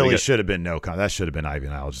 That really should have been that should have been Ivy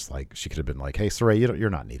Nile. Just like she could have been like, "Hey, Saray, you're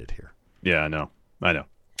not needed here." Yeah, I know.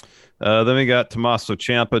 Then we got Tommaso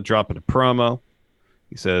Ciampa dropping a promo.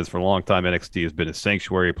 He says, for a long time, NXT has been a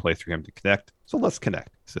sanctuary, a place for him to connect. So let's connect.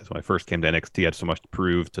 He says, when I first came to NXT, I had so much to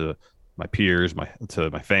prove to my peers, to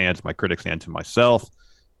my fans, my critics, and to myself.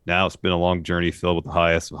 Now it's been a long journey filled with the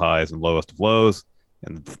highest of highs and lowest of lows.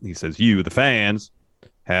 And he says, you, the fans,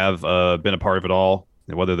 have been a part of it all.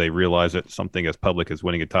 And whether they realize it, something as public as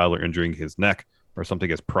winning a title or injuring his neck, or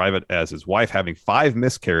something as private as his wife having 5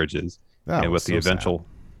 miscarriages, and with the eventual,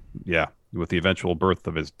 with the eventual birth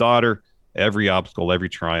of his daughter, every obstacle, every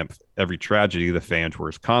triumph, every tragedy, the fans were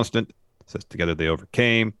as constant. Says together they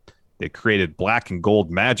overcame. They created black and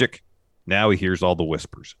gold magic. Now he hears all the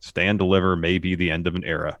whispers. Stand Deliver may be the end of an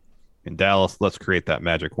era. In Dallas, let's create that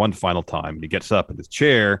magic one final time. And he gets up in his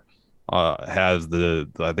chair, has the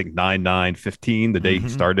I think 9/9/15, the date he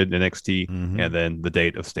started in NXT, and then the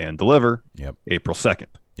date of Stand Deliver, April 2nd.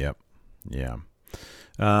 Yeah.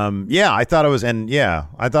 I thought it was,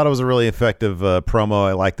 I thought it was a really effective promo.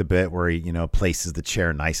 I liked the bit where he, places the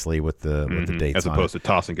chair nicely with the dates as opposed to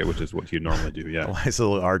tossing it, which is what you normally do. Yeah, nice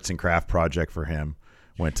little arts and craft project for him.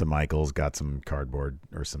 Went to Michael's, got some cardboard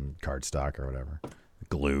or some cardstock or whatever,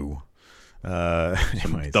 glue.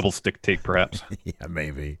 Double stick tape, perhaps. Yeah,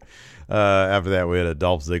 maybe. After that, we had a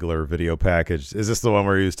Dolph Ziggler video package. Is this the one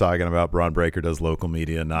where he was talking about Braun Breaker does local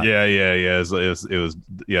media? Not. Yeah. It was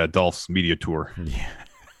Dolph's media tour. Yeah.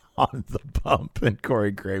 On the Bump and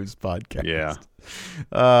Corey Graves podcast. Yeah.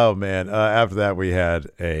 Oh man. After that, we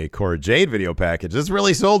had a Cora Jade video package. This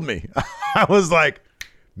really sold me. I was like,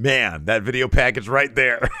 man, that video package right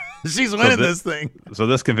there. She's winning this thing. So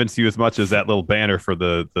this convinced you as much as that little banner for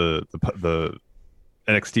the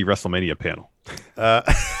NXT WrestleMania panel.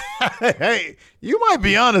 Hey, you might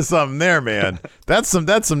be onto something there, man. That's some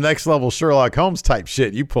next level Sherlock Holmes type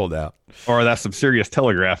shit you pulled out. Or that's some serious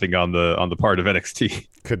telegraphing on the part of NXT.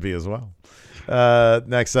 Could be as well.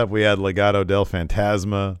 Next up, we had Legado del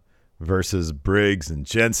Fantasma versus Briggs and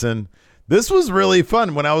Jensen. This was really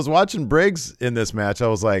fun. When I was watching Briggs in this match, I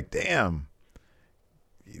was like, damn.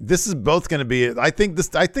 This is both going to be. I think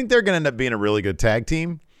they're going to end up being a really good tag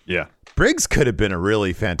team. Yeah, Briggs could have been a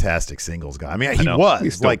really fantastic singles guy. I mean, he was. He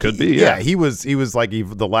still could be. Yeah, he was like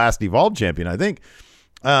the last Evolved champion, I think.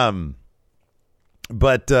 But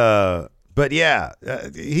yeah,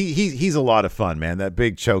 he's a lot of fun, man. That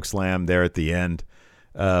big choke slam there at the end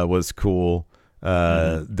was cool.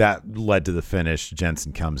 That led to the finish.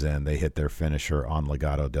 Jensen comes in. They hit their finisher on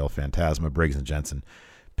Legado del Fantasma. Briggs and Jensen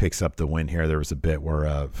picks up the win here. There was a bit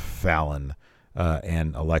where Fallon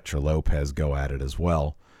and Elektra Lopez go at it as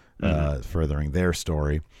well, furthering their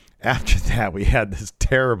story. After that, we had this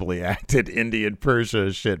terribly acted Indian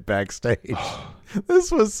Persia shit backstage.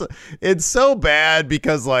 It's so bad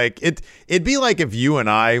because it'd be like if you and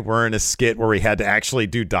I were in a skit where we had to actually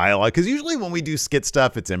do dialogue, because usually when we do skit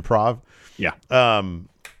stuff, it's improv. Yeah.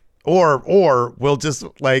 Or we'll just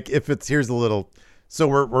here's a little. So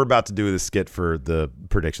we're about to do the skit for the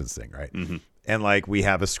predictions thing, right? Mm-hmm. And we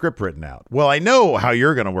have a script written out. Well, I know how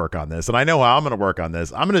you're going to work on this, and I know how I'm going to work on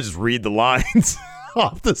this. I'm going to just read the lines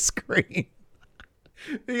off the screen.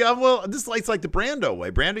 Yeah, well, it's like the Brando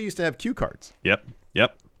way. Brando used to have cue cards. Yep.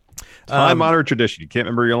 Time-honored tradition. You can't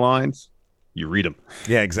remember your lines, you read them.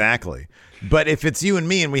 Yeah, exactly. But if it's you and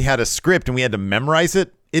me and we had a script and we had to memorize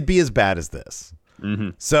it, it'd be as bad as this.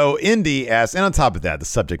 Mm-hmm. So Indy asked, and on top of that, the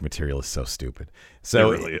subject material is so stupid.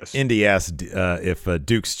 So really Indy asked if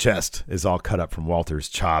Duke's chest is all cut up from Walter's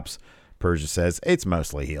chops. Persia says, it's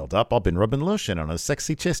mostly healed up. I've been rubbing lotion on a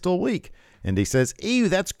sexy chest all week. Indy says, ew,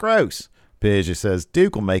 that's gross. Persia says,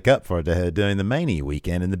 Duke will make up for it during the Mania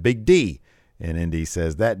weekend in the Big D. And Indy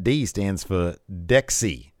says, that D stands for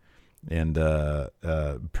Dexy. And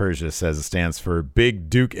Persia says it stands for Big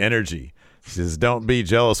Duke Energy. She says, don't be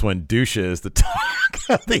jealous when Dusha is the talk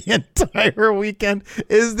of the entire weekend.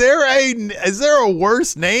 Is there a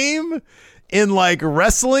worse name in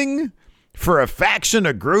wrestling for a faction,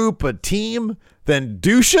 a group, a team than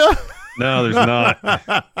Dusha? No, there's not.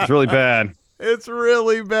 It's really bad. It's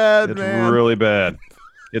really bad, man. It's really bad.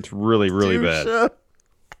 It's really, really bad.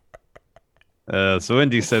 So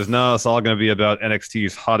Indy says, no, it's all going to be about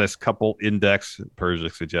NXT's hottest couple index. Persia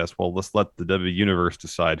suggests, well, let's let the W Universe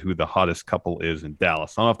decide who the hottest couple is in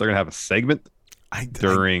Dallas. I don't know if they're going to have a segment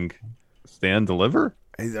during Stand Deliver.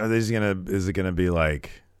 Is it going to be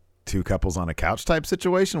two couples on a couch type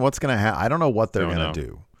situation? What's going to happen? I don't know what they're going to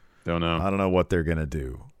do. Don't know. I don't know what they're going to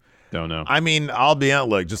do. Don't know. I mean, I'll be out.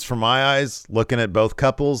 Look, just from my eyes, looking at both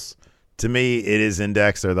couples, to me, it is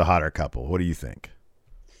Index. They're the hotter couple. What do you think?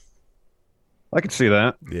 I could see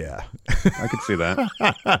that. Yeah. I could see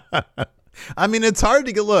that. I mean, it's hard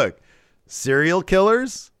to look. Serial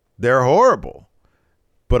killers, they're horrible,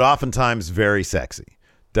 but oftentimes very sexy.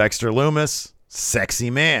 Dexter Lumis, sexy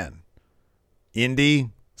man. Indy,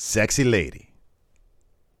 sexy lady.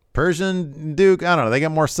 Persian, Duke, I don't know. They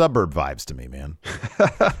got more suburb vibes to me, man.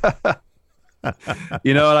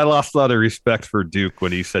 You know, and I lost a lot of respect for Duke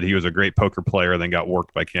when he said he was a great poker player and then got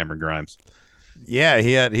worked by Cameron Grimes. Yeah,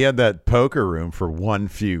 he had that poker room for one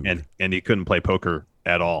feud. And he couldn't play poker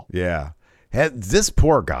at all. Yeah. This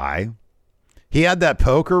poor guy, he had that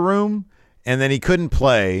poker room, and then he couldn't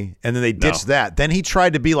play, and then they ditched that. Then he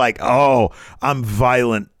tried to be like, oh, I'm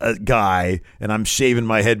violent guy, and I'm shaving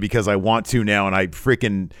my head because I want to now, and I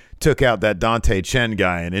freaking took out that Dante Chen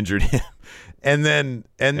guy and injured him. And then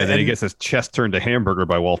he gets his chest turned to hamburger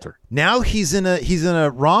by Walter. Now he's in a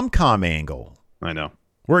rom-com angle. I know.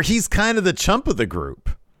 Where he's kind of the chump of the group.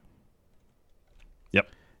 Yep.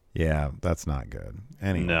 Yeah, that's not good.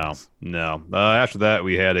 Anyways. No. After that,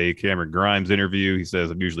 we had a Cameron Grimes interview. He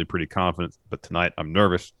says, I'm usually pretty confident, but tonight I'm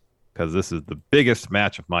nervous because this is the biggest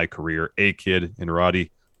match of my career. A-Kid and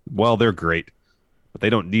Roddy, well, they're great, but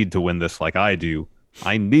they don't need to win this like I do.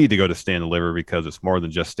 I need to go to Stand and Deliver because it's more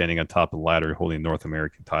than just standing on top of the ladder and holding a North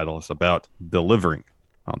American title. It's about delivering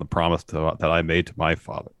on the promise that I made to my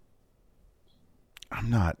father.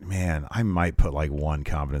 I might put like one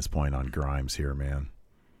confidence point on Grimes here, man.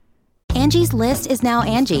 Angie's List is now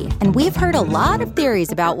Angie, and we've heard a lot of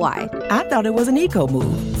theories about why. I thought it was an eco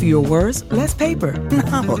move. Fewer words, less paper.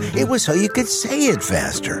 No, it was so you could say it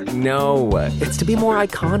faster. No, it's to be more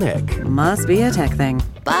iconic. Must be a tech thing.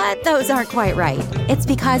 But those aren't quite right. It's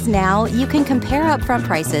because now you can compare upfront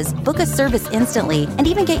prices, book a service instantly, and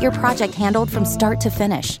even get your project handled from start to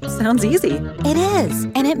finish. Sounds easy. It is,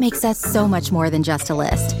 and it makes us so much more than just a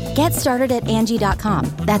list. Get started at Angie.com.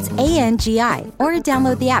 That's ANGI, or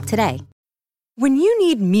download the app today. When you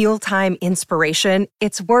need mealtime inspiration,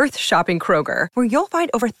 it's worth shopping Kroger, where you'll find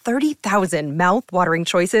over 30,000 mouth-watering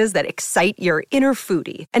choices that excite your inner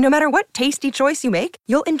foodie. And no matter what tasty choice you make,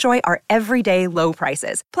 you'll enjoy our everyday low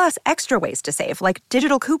prices, plus extra ways to save, like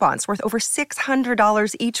digital coupons worth over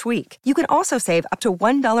 $600 each week. You can also save up to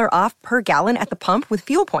 $1 off per gallon at the pump with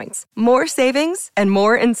fuel points. More savings and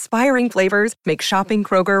more inspiring flavors make shopping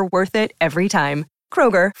Kroger worth it every time.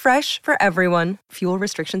 Kroger, fresh for everyone. Fuel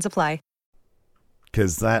restrictions apply.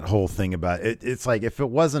 Because that whole thing about it, it's like if it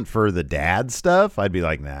wasn't for the dad stuff, I'd be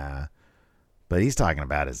like, nah. But he's talking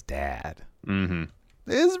about his dad. Mm-hmm.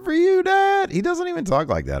 This is for you, Dad. He doesn't even talk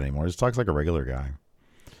like that anymore. He just talks like a regular guy.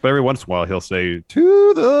 But every once in a while, he'll say,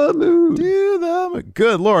 to the moon. To the moon.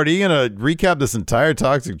 Good Lord. Are you going to recap this entire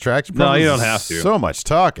Toxic Attraction program? No, you don't have to. So much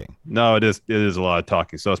talking. No, it is a lot of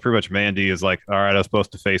talking. So it's pretty much Mandy is like, all right, I was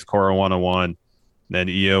supposed to face Cora 101. Then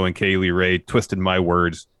EO and Kaylee Ray twisted my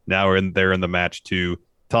words. Now they're in the match too.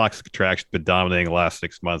 Toxic Attraction been dominating the last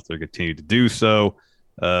 6 months. They continue to do so.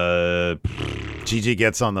 Gigi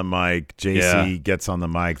gets on the mic. JC gets on the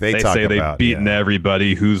mic. They talk say about they've beaten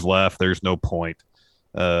everybody. Who's left? There's no point.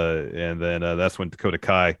 And then that's when Dakota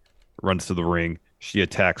Kai runs to the ring. She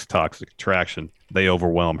attacks Toxic Attraction. They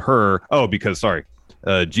overwhelm her. Oh, because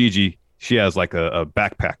Gigi, she has like a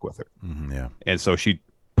backpack with her. Mm-hmm, yeah. And so she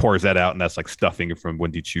pours that out, and that's like stuffing from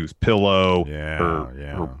Wendy Chu's pillow,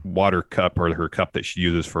 her water cup, or her cup that she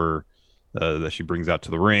uses for that she brings out to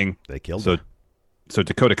the ring. They killed her. So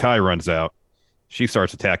Dakota Kai runs out. She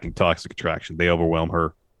starts attacking Toxic Attraction. They overwhelm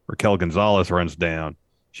her. Raquel Gonzalez runs down.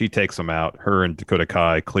 She takes them out. Her and Dakota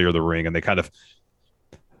Kai clear the ring, and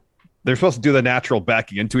they're supposed to do the natural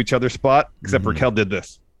backing into each other's spot, except Raquel did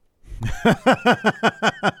this.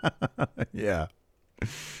 Yeah.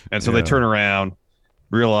 And so they turn around,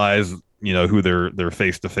 realize, who they're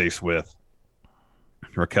face to face with.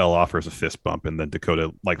 Raquel offers a fist bump, and then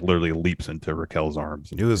Dakota literally leaps into Raquel's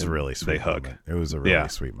arms. It was a really sweet. They hug. Moment. It was a really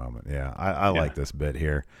sweet moment. Yeah, I like this bit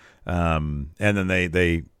here. And then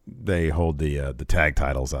they hold the tag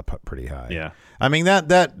titles up pretty high. Yeah, I mean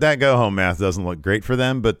that go home math doesn't look great for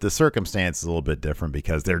them, but the circumstance is a little bit different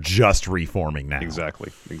because they're just reforming now.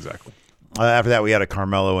 Exactly. After that, we had a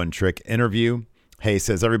Carmelo and Trick interview. Hay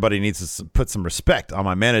says everybody needs to put some respect on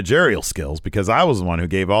my managerial skills because I was the one who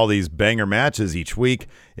gave all these banger matches each week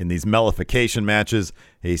in these mellification matches.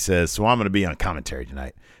 He says, so I'm going to be on commentary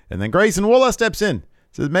tonight. And then Grayson Waller steps in.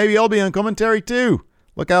 Says, maybe I'll be on commentary too.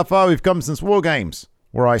 Look how far we've come since War Games,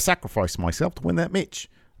 where I sacrificed myself to win that match.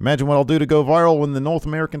 Imagine what I'll do to go viral when the North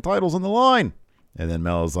American title's on the line. And then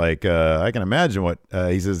Melo's like, I can imagine what,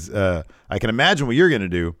 he says, I can imagine what you're going to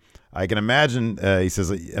do. I can imagine, he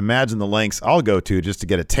says, imagine the lengths I'll go to just to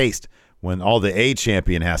get a taste when all the A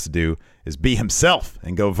champion has to do is be himself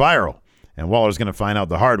and go viral. And Waller's going to find out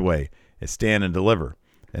the hard way. It's stand and deliver.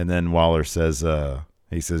 And then Waller says,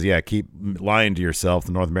 he says, yeah, keep lying to yourself.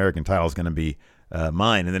 The North American title is going to be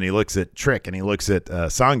mine. And then he looks at Trick and he looks at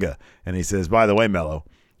Sangha and he says, by the way, Mello,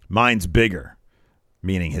 mine's bigger,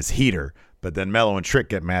 meaning his heater. But then Mello and Trick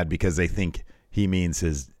get mad because they think he means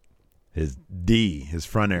his D, his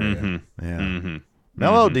front area. Mm-hmm. Yeah. Mm-hmm.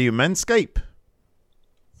 Mello, do you manscape?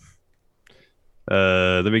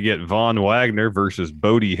 Then we get Von Wagner versus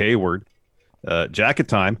Bodie Hayward. Jacket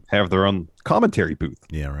Time have their own commentary booth.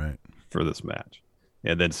 Yeah, right. For this match.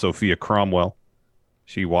 And then Sophia Cromwell,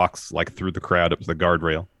 she walks like through the crowd up to the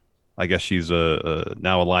guardrail. I guess she's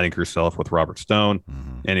now aligning herself with Robert Stone.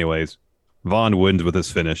 Mm-hmm. Anyways, Von wins with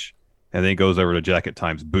his finish, and then goes over to Jacket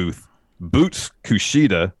Time's booth. Boots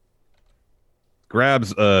Kushida,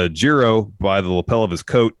 grabs Jiro by the lapel of his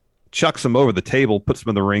coat, chucks him over the table, puts him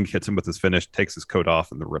in the ring, hits him with his finish, takes his coat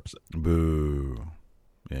off, and then rips it. Boo.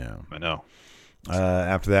 Yeah. I know.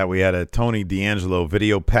 After that, we had a Tony D'Angelo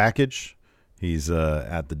video package. He's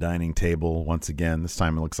at the dining table once again. This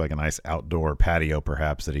time it looks like a nice outdoor patio,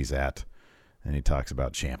 perhaps, that he's at. And he talks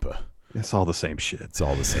about Ciampa. It's all the same shit. It's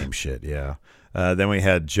all the same shit, yeah. Then we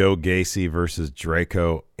had Joe Gacy versus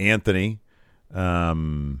Draco Anthony.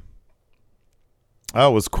 Was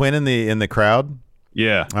Quinn in the crowd?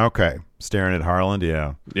 Yeah. Okay. Staring at Harland,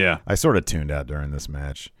 yeah. Yeah. I sort of tuned out during this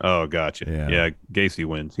match. Oh, gotcha. Yeah, Gacy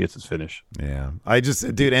wins. He gets his finish. Yeah.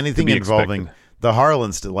 Dude, anything involving the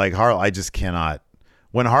Harlands, I just cannot.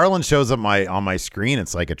 When Harlan shows up on my screen,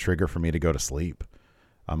 it's like a trigger for me to go to sleep.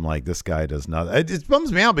 I'm like, this guy does not. It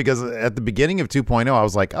bums me out because at the beginning of 2.0, I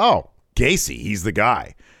was like, oh, Gacy, he's the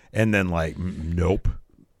guy. And then, like, nope.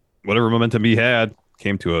 Whatever momentum he had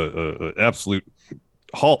came to a absolute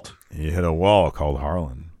halt. He hit a wall called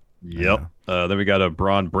Harlan. Yep. Yeah. Then we got a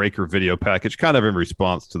Braun Breaker video package, kind of in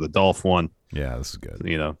response to the Dolph one. Yeah, this is good.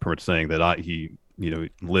 Pretty much saying that he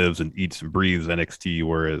lives and eats and breathes NXT,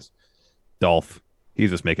 whereas Dolph,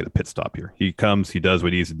 he's just making a pit stop here. He comes, he does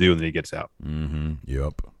what he needs to do, and then he gets out. Mm-hmm.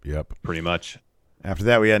 Yep. Pretty much. After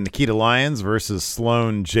that, we had Nikita Lyons versus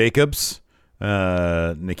Sloane Jacobs.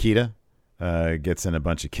 Nikita gets in a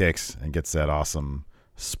bunch of kicks and gets that awesome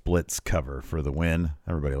splits cover for the win.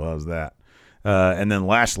 Everybody loves that. And then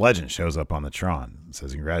Lash Legend shows up on the Tron.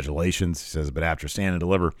 Says, congratulations. He says, but after Stand and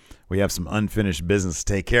Deliver, we have some unfinished business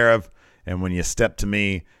to take care of. And when you step to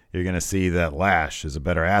me, you're going to see that Lash is a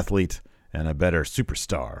better athlete and a better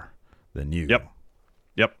superstar than you. Yep.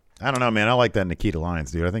 I don't know, man. I like that Nikita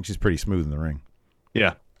Lyons, dude. I think she's pretty smooth in the ring.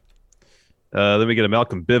 Yeah. Then we get a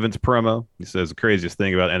Malcolm Bivens promo. He says the craziest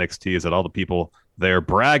thing about NXT is that all the people there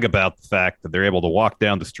brag about the fact that they're able to walk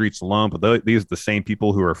down the streets alone, but these are the same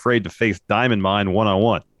people who are afraid to face Diamond Mine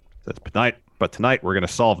one-on-one. But tonight we're going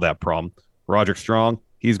to solve that problem. Roderick Strong,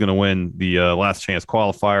 he's going to win the last chance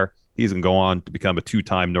qualifier. He's going to go on to become a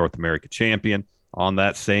 2-time North America champion. On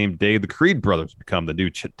that same day, the Creed brothers become the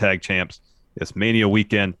new tag champs. It's Mania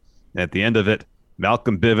weekend. And at the end of it,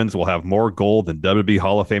 Malcolm Bivens will have more gold than WWE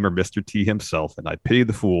Hall of Famer Mr. T himself. And I pity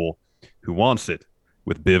the fool who wants it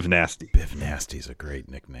with Biv Nasty. Biv Nasty's a great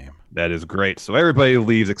nickname. That is great. So everybody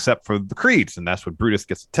leaves except for the Creeds. And that's when Brutus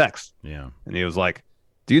gets a text. Yeah. And he was like,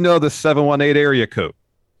 do you know the 718 area code?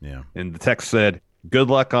 Yeah. And the text said, good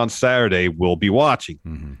luck on Saturday. We'll be watching.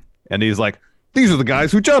 Mm-hmm. And he's like, these are the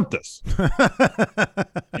guys who jumped us.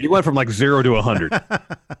 He went from like 0 to 100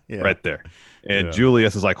 right there. And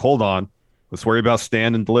Julius is like, hold on. Let's worry about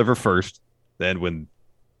Stand and Deliver first. Then when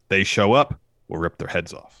they show up, we'll rip their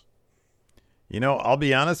heads off. I'll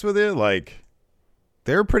be honest with you. Like,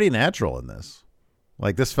 they're pretty natural in this.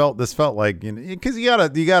 Like, this felt like, because you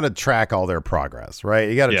gotta track all their progress, right?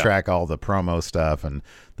 You gotta track all the promo stuff and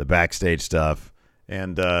the backstage stuff.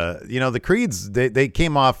 And, the Creeds, they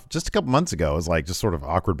came off just a couple months ago as like just sort of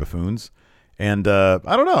awkward buffoons. And I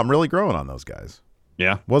don't know. I'm really growing on those guys.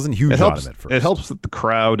 Yeah. Wasn't huge on them at first. It helps that the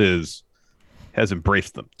crowd has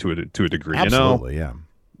embraced them to a degree. Absolutely, yeah.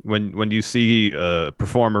 When you see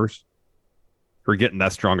performers who are getting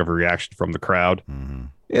that strong of a reaction from the crowd,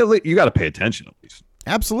 you got to pay attention at least.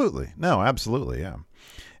 Absolutely. No, absolutely, yeah.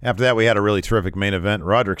 After that, we had a really terrific main event.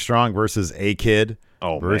 Roderick Strong versus A-Kid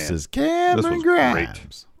versus Cameron Grimes.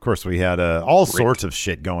 Great. Of course, we had all sorts of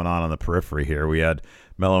shit going on the periphery here. We had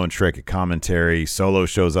Mello and Trick at commentary. Solo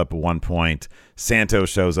shows up at one point. Santos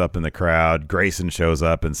shows up in the crowd. Grayson shows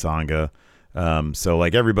up in Sangha. So,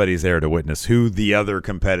 like, everybody's there to witness who the other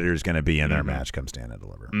competitor is going to be in their match come Stand and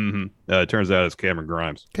Deliver. Mm-hmm. It turns out it's Cameron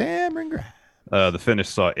Grimes. The finish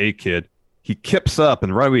saw A-Kid. He kips up,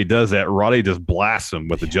 and right when he does that, Roddy just blasts him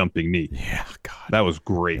with a jumping knee. Yeah, God. That was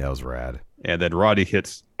great. That was rad. And then Roddy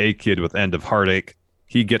hits A-Kid with End of Heartache.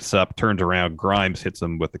 He gets up, turns around. Grimes hits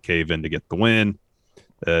him with the cave-in to get the win.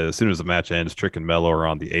 As soon as the match ends, Trick and Mello are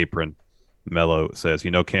on the apron. Mello says,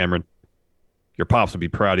 Cameron, Your pops would be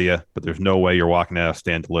proud of you, but there's no way you're walking out of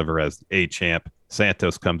Stand Deliver as a champ.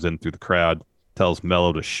 Santos comes in through the crowd, tells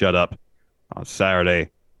Melo to shut up. On Saturday,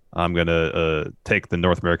 I'm going to take the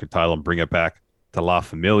North American title and bring it back to La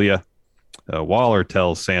Familia. Waller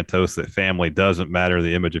tells Santos that family doesn't matter.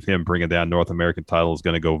 The image of him bringing down North American title is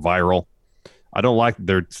going to go viral. I don't like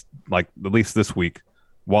at least this week,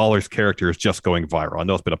 Waller's character is just going viral. I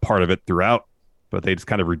know it's been a part of it throughout, but they just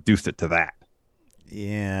kind of reduced it to that.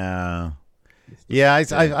 Yeah. Yeah,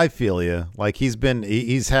 I feel you. Like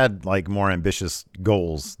he's had like more ambitious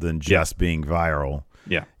goals than just being viral.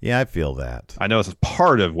 Yeah. Yeah, I feel that. I know it's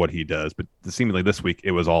part of what he does, but seemingly this week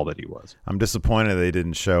it was all that he was. I'm disappointed they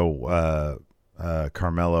didn't show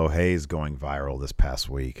Carmelo Hayes going viral this past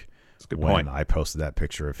week. That's a good point. I posted that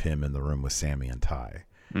picture of him in the room with Sammy and Ty.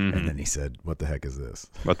 Mm-hmm. And then he said, "What the heck is this?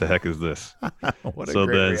 What the heck is this?" What a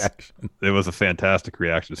great reaction. It was a fantastic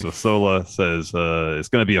reaction. So Sola says it's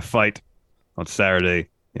going to be a fight on Saturday,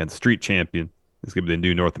 and the street champion is going to be the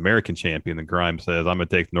new North American champion. And Grimes says, "I'm going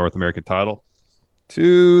to take the North American title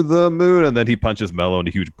to the moon," and then he punches Melo, and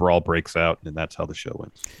a huge brawl breaks out, and that's how the show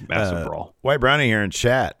ends. Massive brawl. White Brownie here in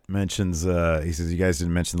chat mentions, he says, you guys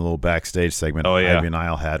didn't mention the little backstage segment Ivy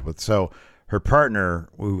Nile had with, so her partner,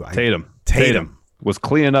 Tatum was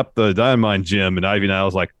cleaning up the Diamond gym, and Ivy Nile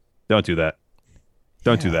was like, don't do that.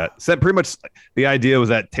 Don't do that. So pretty much the idea was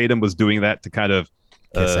that Tatum was doing that to kind of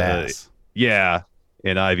kiss ass. Yeah.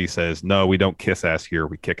 And Ivy says, no, we don't kiss ass here.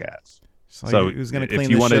 We kick ass. So who's going to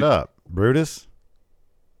clean this shit up? Brutus?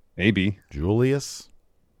 Maybe. Julius?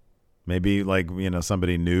 Maybe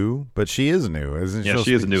somebody new, but she is new, isn't she? Yeah,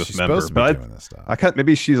 she is the newest member. But doing this stuff.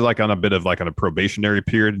 Maybe she's like on a probationary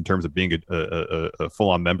period in terms of being a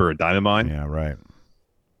full-on member of Dynamite. Yeah, right.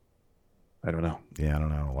 I don't know. Yeah, I don't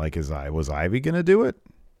know. Like, was Ivy going to do it?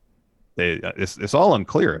 It's all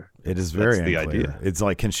unclear. It is very unclear. The idea. It's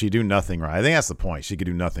like, can she do nothing right? I think that's the point. She could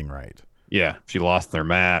do nothing right. Yeah, she lost their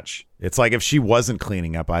match. It's like if she wasn't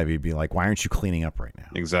cleaning up, Ivy would be like, why aren't you cleaning up right now?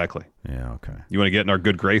 Exactly. Yeah, okay. You want to get in our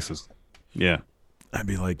good graces. Yeah. I'd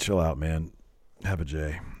be like, chill out, man. Have a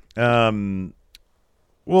J.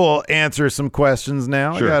 We'll answer some questions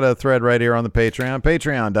now. Sure. I got a thread right here on the Patreon.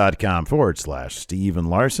 Patreon.com/Steven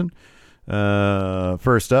Larson.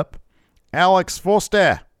 First up, Alex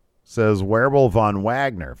Foster says, where will Von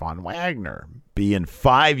Wagner be in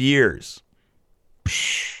 5 years?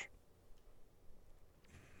 Psh.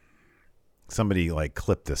 Somebody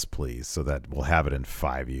clip this, please, so that we'll have it in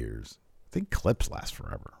 5 years. I think clips last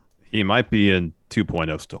forever. He might be in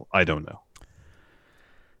 2.0 still. I don't know.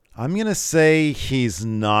 I'm going to say he's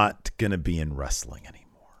not going to be in wrestling anymore.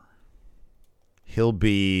 He'll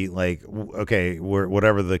be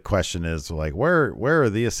whatever the question is, where are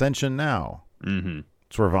the Ascension now? Mm-hmm.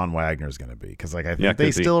 That's where Von Wagner's going to be. Because I think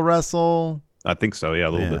they still wrestle. I think so, yeah, a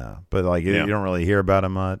little bit. But you don't really hear about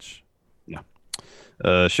him much.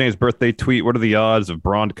 Shane's birthday tweet. What are the odds of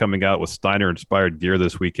Braun coming out with Steiner-inspired gear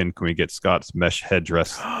this weekend? Can we get Scott's mesh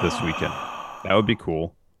headdress this weekend? That would be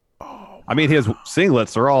cool. I mean, his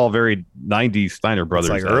singlets are all very 90s Steiner Brothers.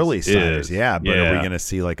 It's like early Steiners, yeah. But are we going to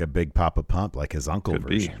see a big Papa Pump like his uncle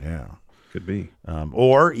version? Yeah. Could be.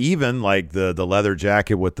 Or even the leather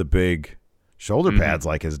jacket with the big shoulder pads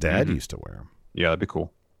like his dad used to wear them. Yeah, that'd be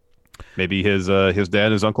cool. Maybe his dad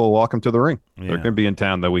and his uncle will walk him to the ring. Yeah. They're going to be in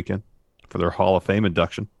town that weekend for their Hall of Fame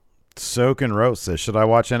induction. Soak and Roast says, should I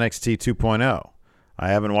watch NXT 2.0? I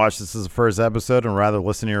haven't watched this as the first episode and rather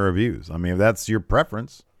listen to your reviews. I mean, if that's your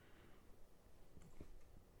preference,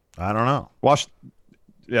 I don't know.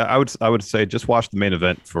 I would say just watch the main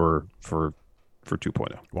event for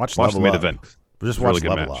 2.0. Watch the main event. Just watch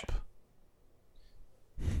Level Up.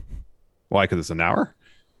 Why? Because it's an hour?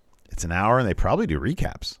 It's an hour, and they probably do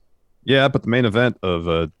recaps. Yeah, but the main event of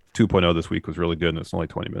 2.0 this week was really good, and it's only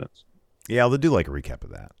 20 minutes. Yeah, they'll do a recap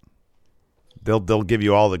of that. They'll give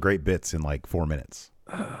you all the great bits in 4 minutes.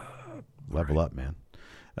 Level Up, man.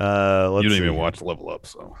 You didn't even watch Level Up,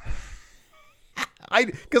 so.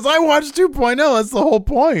 Because I watched 2.0. That's the whole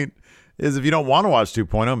point. Is if you don't want to watch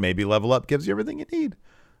 2.0, maybe Level Up gives you everything you need.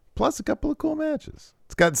 Plus a couple of cool matches.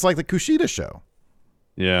 It's like the Kushida show.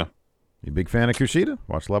 Yeah. You a big fan of Kushida?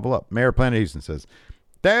 Watch Level Up. Mayor Planet Houston says,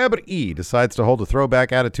 WWE decides to hold a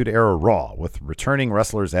throwback Attitude Era Raw with returning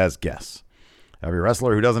wrestlers as guests. Every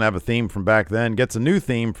wrestler who doesn't have a theme from back then gets a new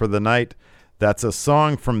theme for the night. That's a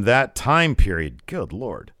song from that time period. Good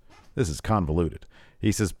Lord. This is convoluted.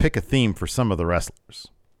 He says, pick a theme for some of the wrestlers.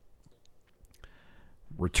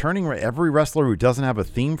 Returning every wrestler who doesn't have a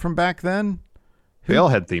theme from back then? They all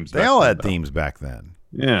had themes back then.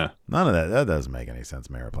 Yeah. None of that. That doesn't make any sense,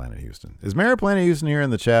 Mayor Planet Houston. Is Mayor Planet Houston here in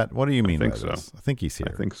the chat? What do you mean by this? I think he's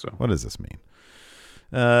here. I think so. What does this mean?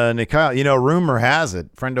 Nikyle, rumor has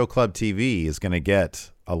it Friendo Club TV is going to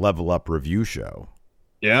get a Level Up review show.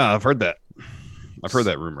 Yeah, I've heard that. I've heard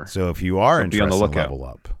that rumor. So if you are interested in Level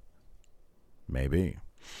Up, maybe.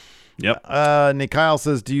 Yep. Nikyle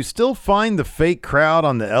says, do you still find the fake crowd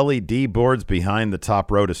on the LED boards behind the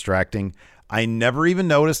top row distracting? I never even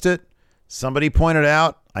noticed it. Somebody pointed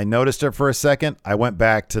out. I noticed it for a second. I went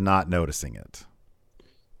back to not noticing it.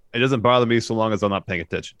 It doesn't bother me so long as I'm not paying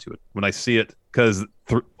attention to it. When I see it, because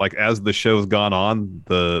as the show's gone on,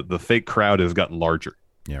 the fake crowd has gotten larger.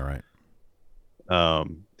 Yeah, right.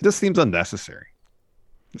 It just seems unnecessary.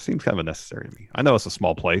 It seems kind of unnecessary to me. I know it's a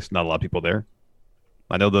small place, not a lot of people there.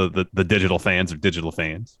 I know the digital fans are digital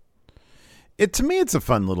fans. To me, it's a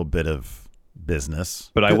fun little bit of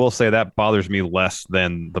business. But I will say that bothers me less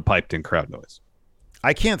than the piped-in crowd noise.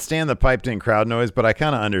 I can't stand the piped-in crowd noise, but I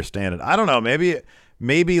kind of understand it. I don't know.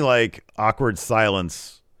 Maybe like awkward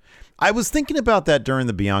silence. I was thinking about that during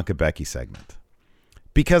the Bianca Becky segment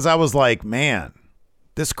because I was like, man,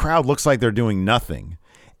 this crowd looks like they're doing nothing.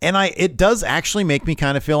 And it does actually make me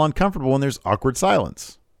kind of feel uncomfortable when there's awkward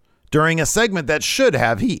silence during a segment that should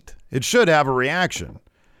have heat. It should have a reaction.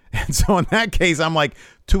 And so in that case, I'm like,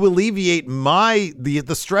 to alleviate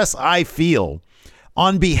the stress I feel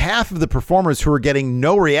on behalf of the performers who are getting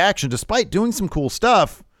no reaction despite doing some cool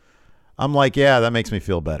stuff, I'm like, yeah, that makes me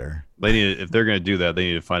feel better. If they're going to do that, they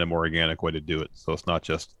need to find a more organic way to do it. So it's not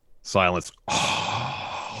just silence.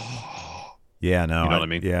 Yeah, no. You know what I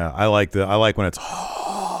mean? Yeah, I like when it's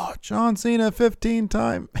John Cena 15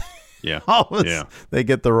 time. Yeah. Yeah. They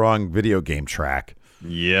get the wrong video game track.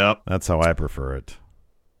 Yep. That's how I prefer it.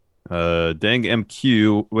 Dang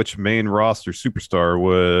MQ, which main roster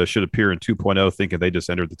superstar should appear in 2.0, thinking they just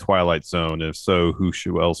entered the Twilight Zone? If so, who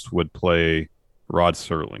else would play Rod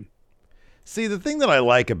Serling? See, the thing that I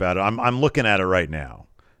like about it, I'm looking at it right now.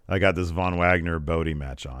 I got this Von Wagner Bodie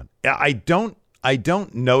match on. I don't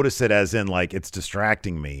notice it as in like it's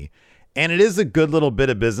distracting me. And it is a good little bit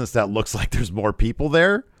of business that looks like there's more people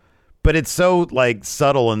there, but it's so like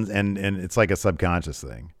subtle and it's like a subconscious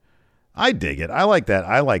thing. I dig it. I like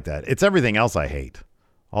that. It's everything else I hate.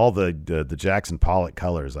 All the Jackson Pollock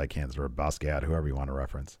colors I can't, or Basquiat, whoever you want to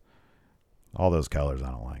reference. All those colors I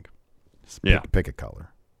don't like. Pick a color.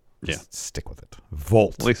 Just stick with it.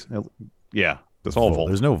 Volt. At least, yeah. It's all Volt.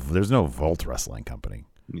 There's no Volt wrestling company,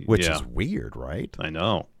 which is weird, right? I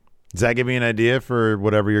know. Does that give me an idea for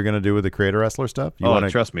whatever you're going to do with the Creator Wrestler stuff?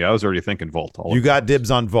 Trust me. I was already thinking Volt. You got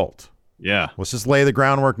dibs on Volt. Yeah. Let's just lay the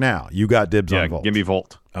groundwork now. You got dibs on Volt. Give me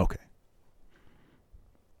Volt. Okay.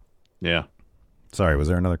 Yeah. Sorry, was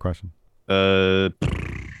there another question? Yeah,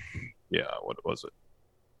 what was it?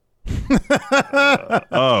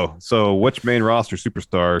 So which main roster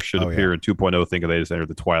superstar should appear in 2.0 thinking they just entered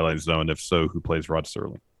the Twilight Zone? If so, who plays Rod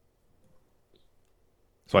Serling?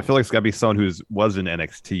 So I feel like it's got to be someone who was in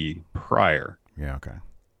NXT prior. Yeah, okay.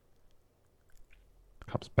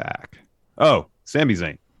 Comes back. Oh, Sami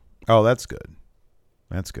Zayn. Oh, that's good.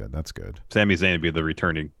 That's good. Sami Zayn would be the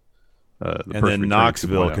returning. And then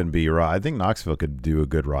Knoxville can be Rod. I think Knoxville could do a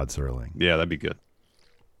good Rod Serling. Yeah, that'd be good.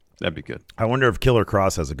 I wonder if Killer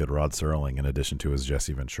Cross has a good Rod Serling in addition to his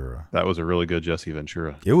Jesse Ventura. That was a really good Jesse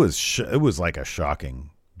Ventura. It was like a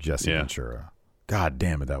shocking Jesse Ventura. God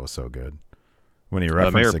damn it, that was so good. When he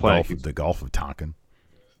referenced the Gulf of Tonkin.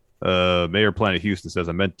 Mayor Planet Houston says,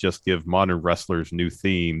 I meant just give modern wrestlers new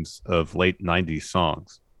themes of late 90s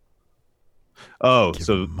songs. Oh,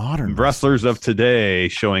 so modern wrestlers of today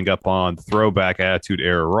showing up on Throwback Attitude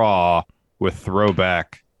Era Raw with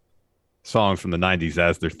throwback songs from the 90s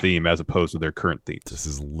as their theme as opposed to their current themes. This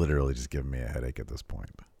is literally just giving me a headache at this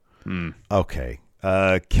point. Okay.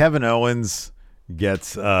 Kevin Owens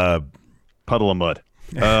gets Puddle of Mud.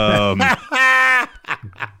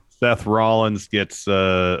 Seth Rollins gets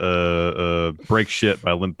Break Shit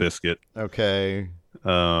by Limp Bizkit. Okay.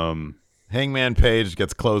 Hangman Page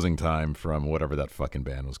gets Closing Time from whatever that fucking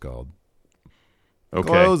band was called. Okay.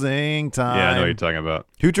 Closing Time. Yeah, I know what you're talking about.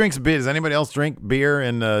 Who drinks beer? Does anybody else drink beer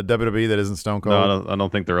in WWE that isn't Stone Cold? No, I don't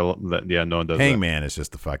think they're. No one does. Hangman is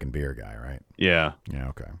just the fucking beer guy, right? Yeah. Yeah.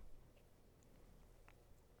 Okay. I'll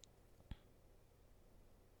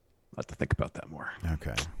have to think about that more.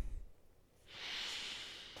 Okay.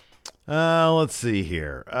 Let's see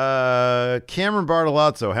here. Cameron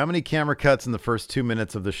Bartolozzo. How many camera cuts in the first 2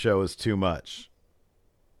 minutes of the show is too much?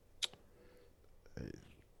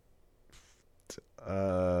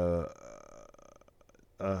 So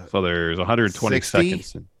there's 120 60?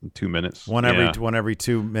 seconds in 2 minutes. One every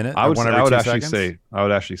 2 minutes. I would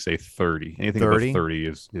actually seconds? say 30. Anything 30? above 30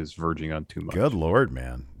 is verging on too much. Good Lord,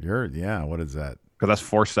 man. What is that? Because that's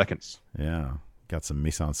 4 seconds. Yeah. Got some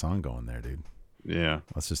mise en scène going there, dude. Yeah.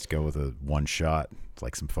 Let's just go with a one shot. It's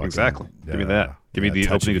like some fucking... Exactly. Give me that. Give me the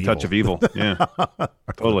opening of Touch of Evil. Yeah.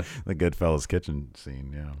 Totally. The Goodfellas kitchen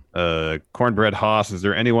scene, yeah. Cornbread Haas, is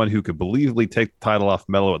there anyone who could believably take the title off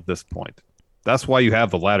Melo at this point? That's why you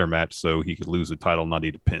have the ladder match, so he could lose the title and not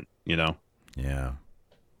need a pin, you know? Yeah.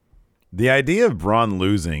 The idea of Braun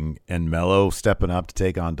losing and Melo stepping up to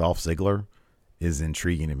take on Dolph Ziggler is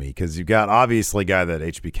intriguing to me, because you've got obviously a guy that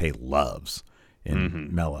HBK loves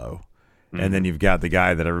in Melo, and then you've got the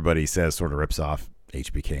guy that everybody says sort of rips off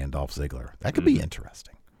HBK and Dolph Ziggler. That could be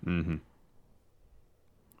interesting.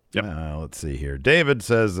 Yep. Let's see here. David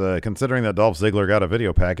says, considering that Dolph Ziggler got a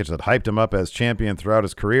video package that hyped him up as champion throughout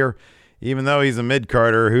his career, even though he's a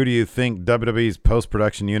mid-carder, who do you think WWE's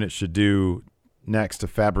post-production unit should do next to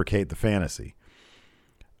fabricate the fantasy?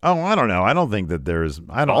 Oh, I don't know. I don't think that there's...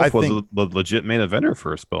 Dolph was a legit main eventer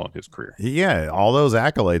for a spell in his career. Yeah, all those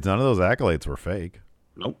accolades. None of those accolades were fake.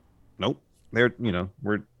 Nope. They're,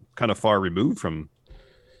 we're kind of far removed from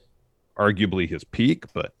arguably his peak,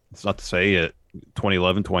 but it's not to say at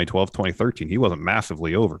 2011, 2012, 2013, he wasn't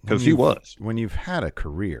massively over, because he was. When you've had a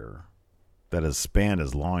career that has spanned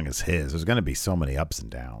as long as his, there's going to be so many ups and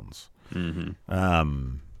downs.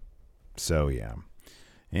 So, yeah.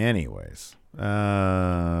 Anyways...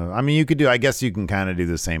 you could do, I guess you can kind of do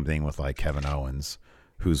the same thing with like Kevin Owens,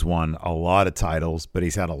 who's won a lot of titles, but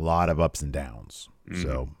he's had a lot of ups and downs.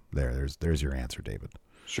 So there's your answer, David.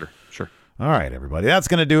 Sure. All right, everybody. That's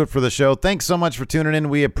going to do it for the show. Thanks so much for tuning in.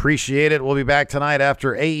 We appreciate it. We'll be back tonight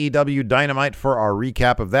after AEW Dynamite for our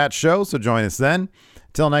recap of that show. So join us then.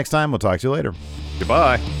 Till next time, we'll talk to you later.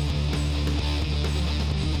 Goodbye.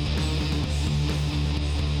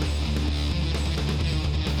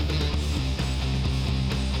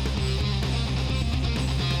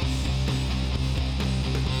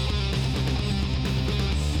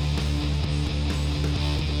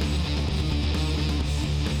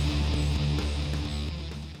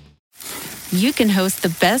 You can host the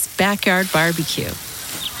best backyard barbecue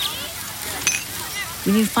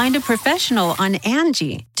when you find a professional on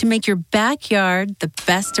Angie to make your backyard the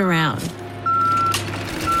best around.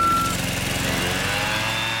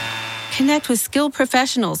 Connect with skilled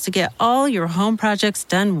professionals to get all your home projects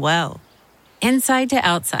done well. Inside to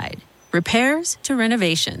outside, repairs to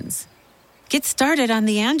renovations. Get started on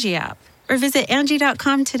the Angie app or visit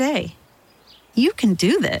Angie.com today. You can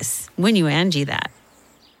do this when you Angie that.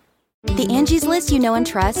 The Angie's List you know and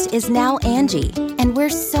trust is now Angie, and we're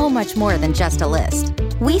so much more than just a list.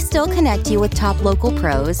 We still connect you with top local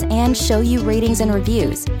pros and show you ratings and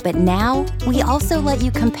reviews, but now we also let you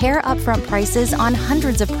compare upfront prices on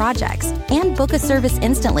hundreds of projects and book a service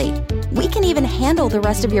instantly. We can even handle the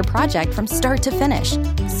rest of your project from start to finish.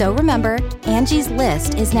 So remember, Angie's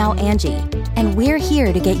List is now Angie, and we're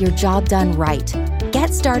here to get your job done right.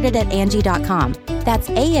 Get started at Angie.com. That's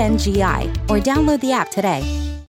ANGI, or download the app today.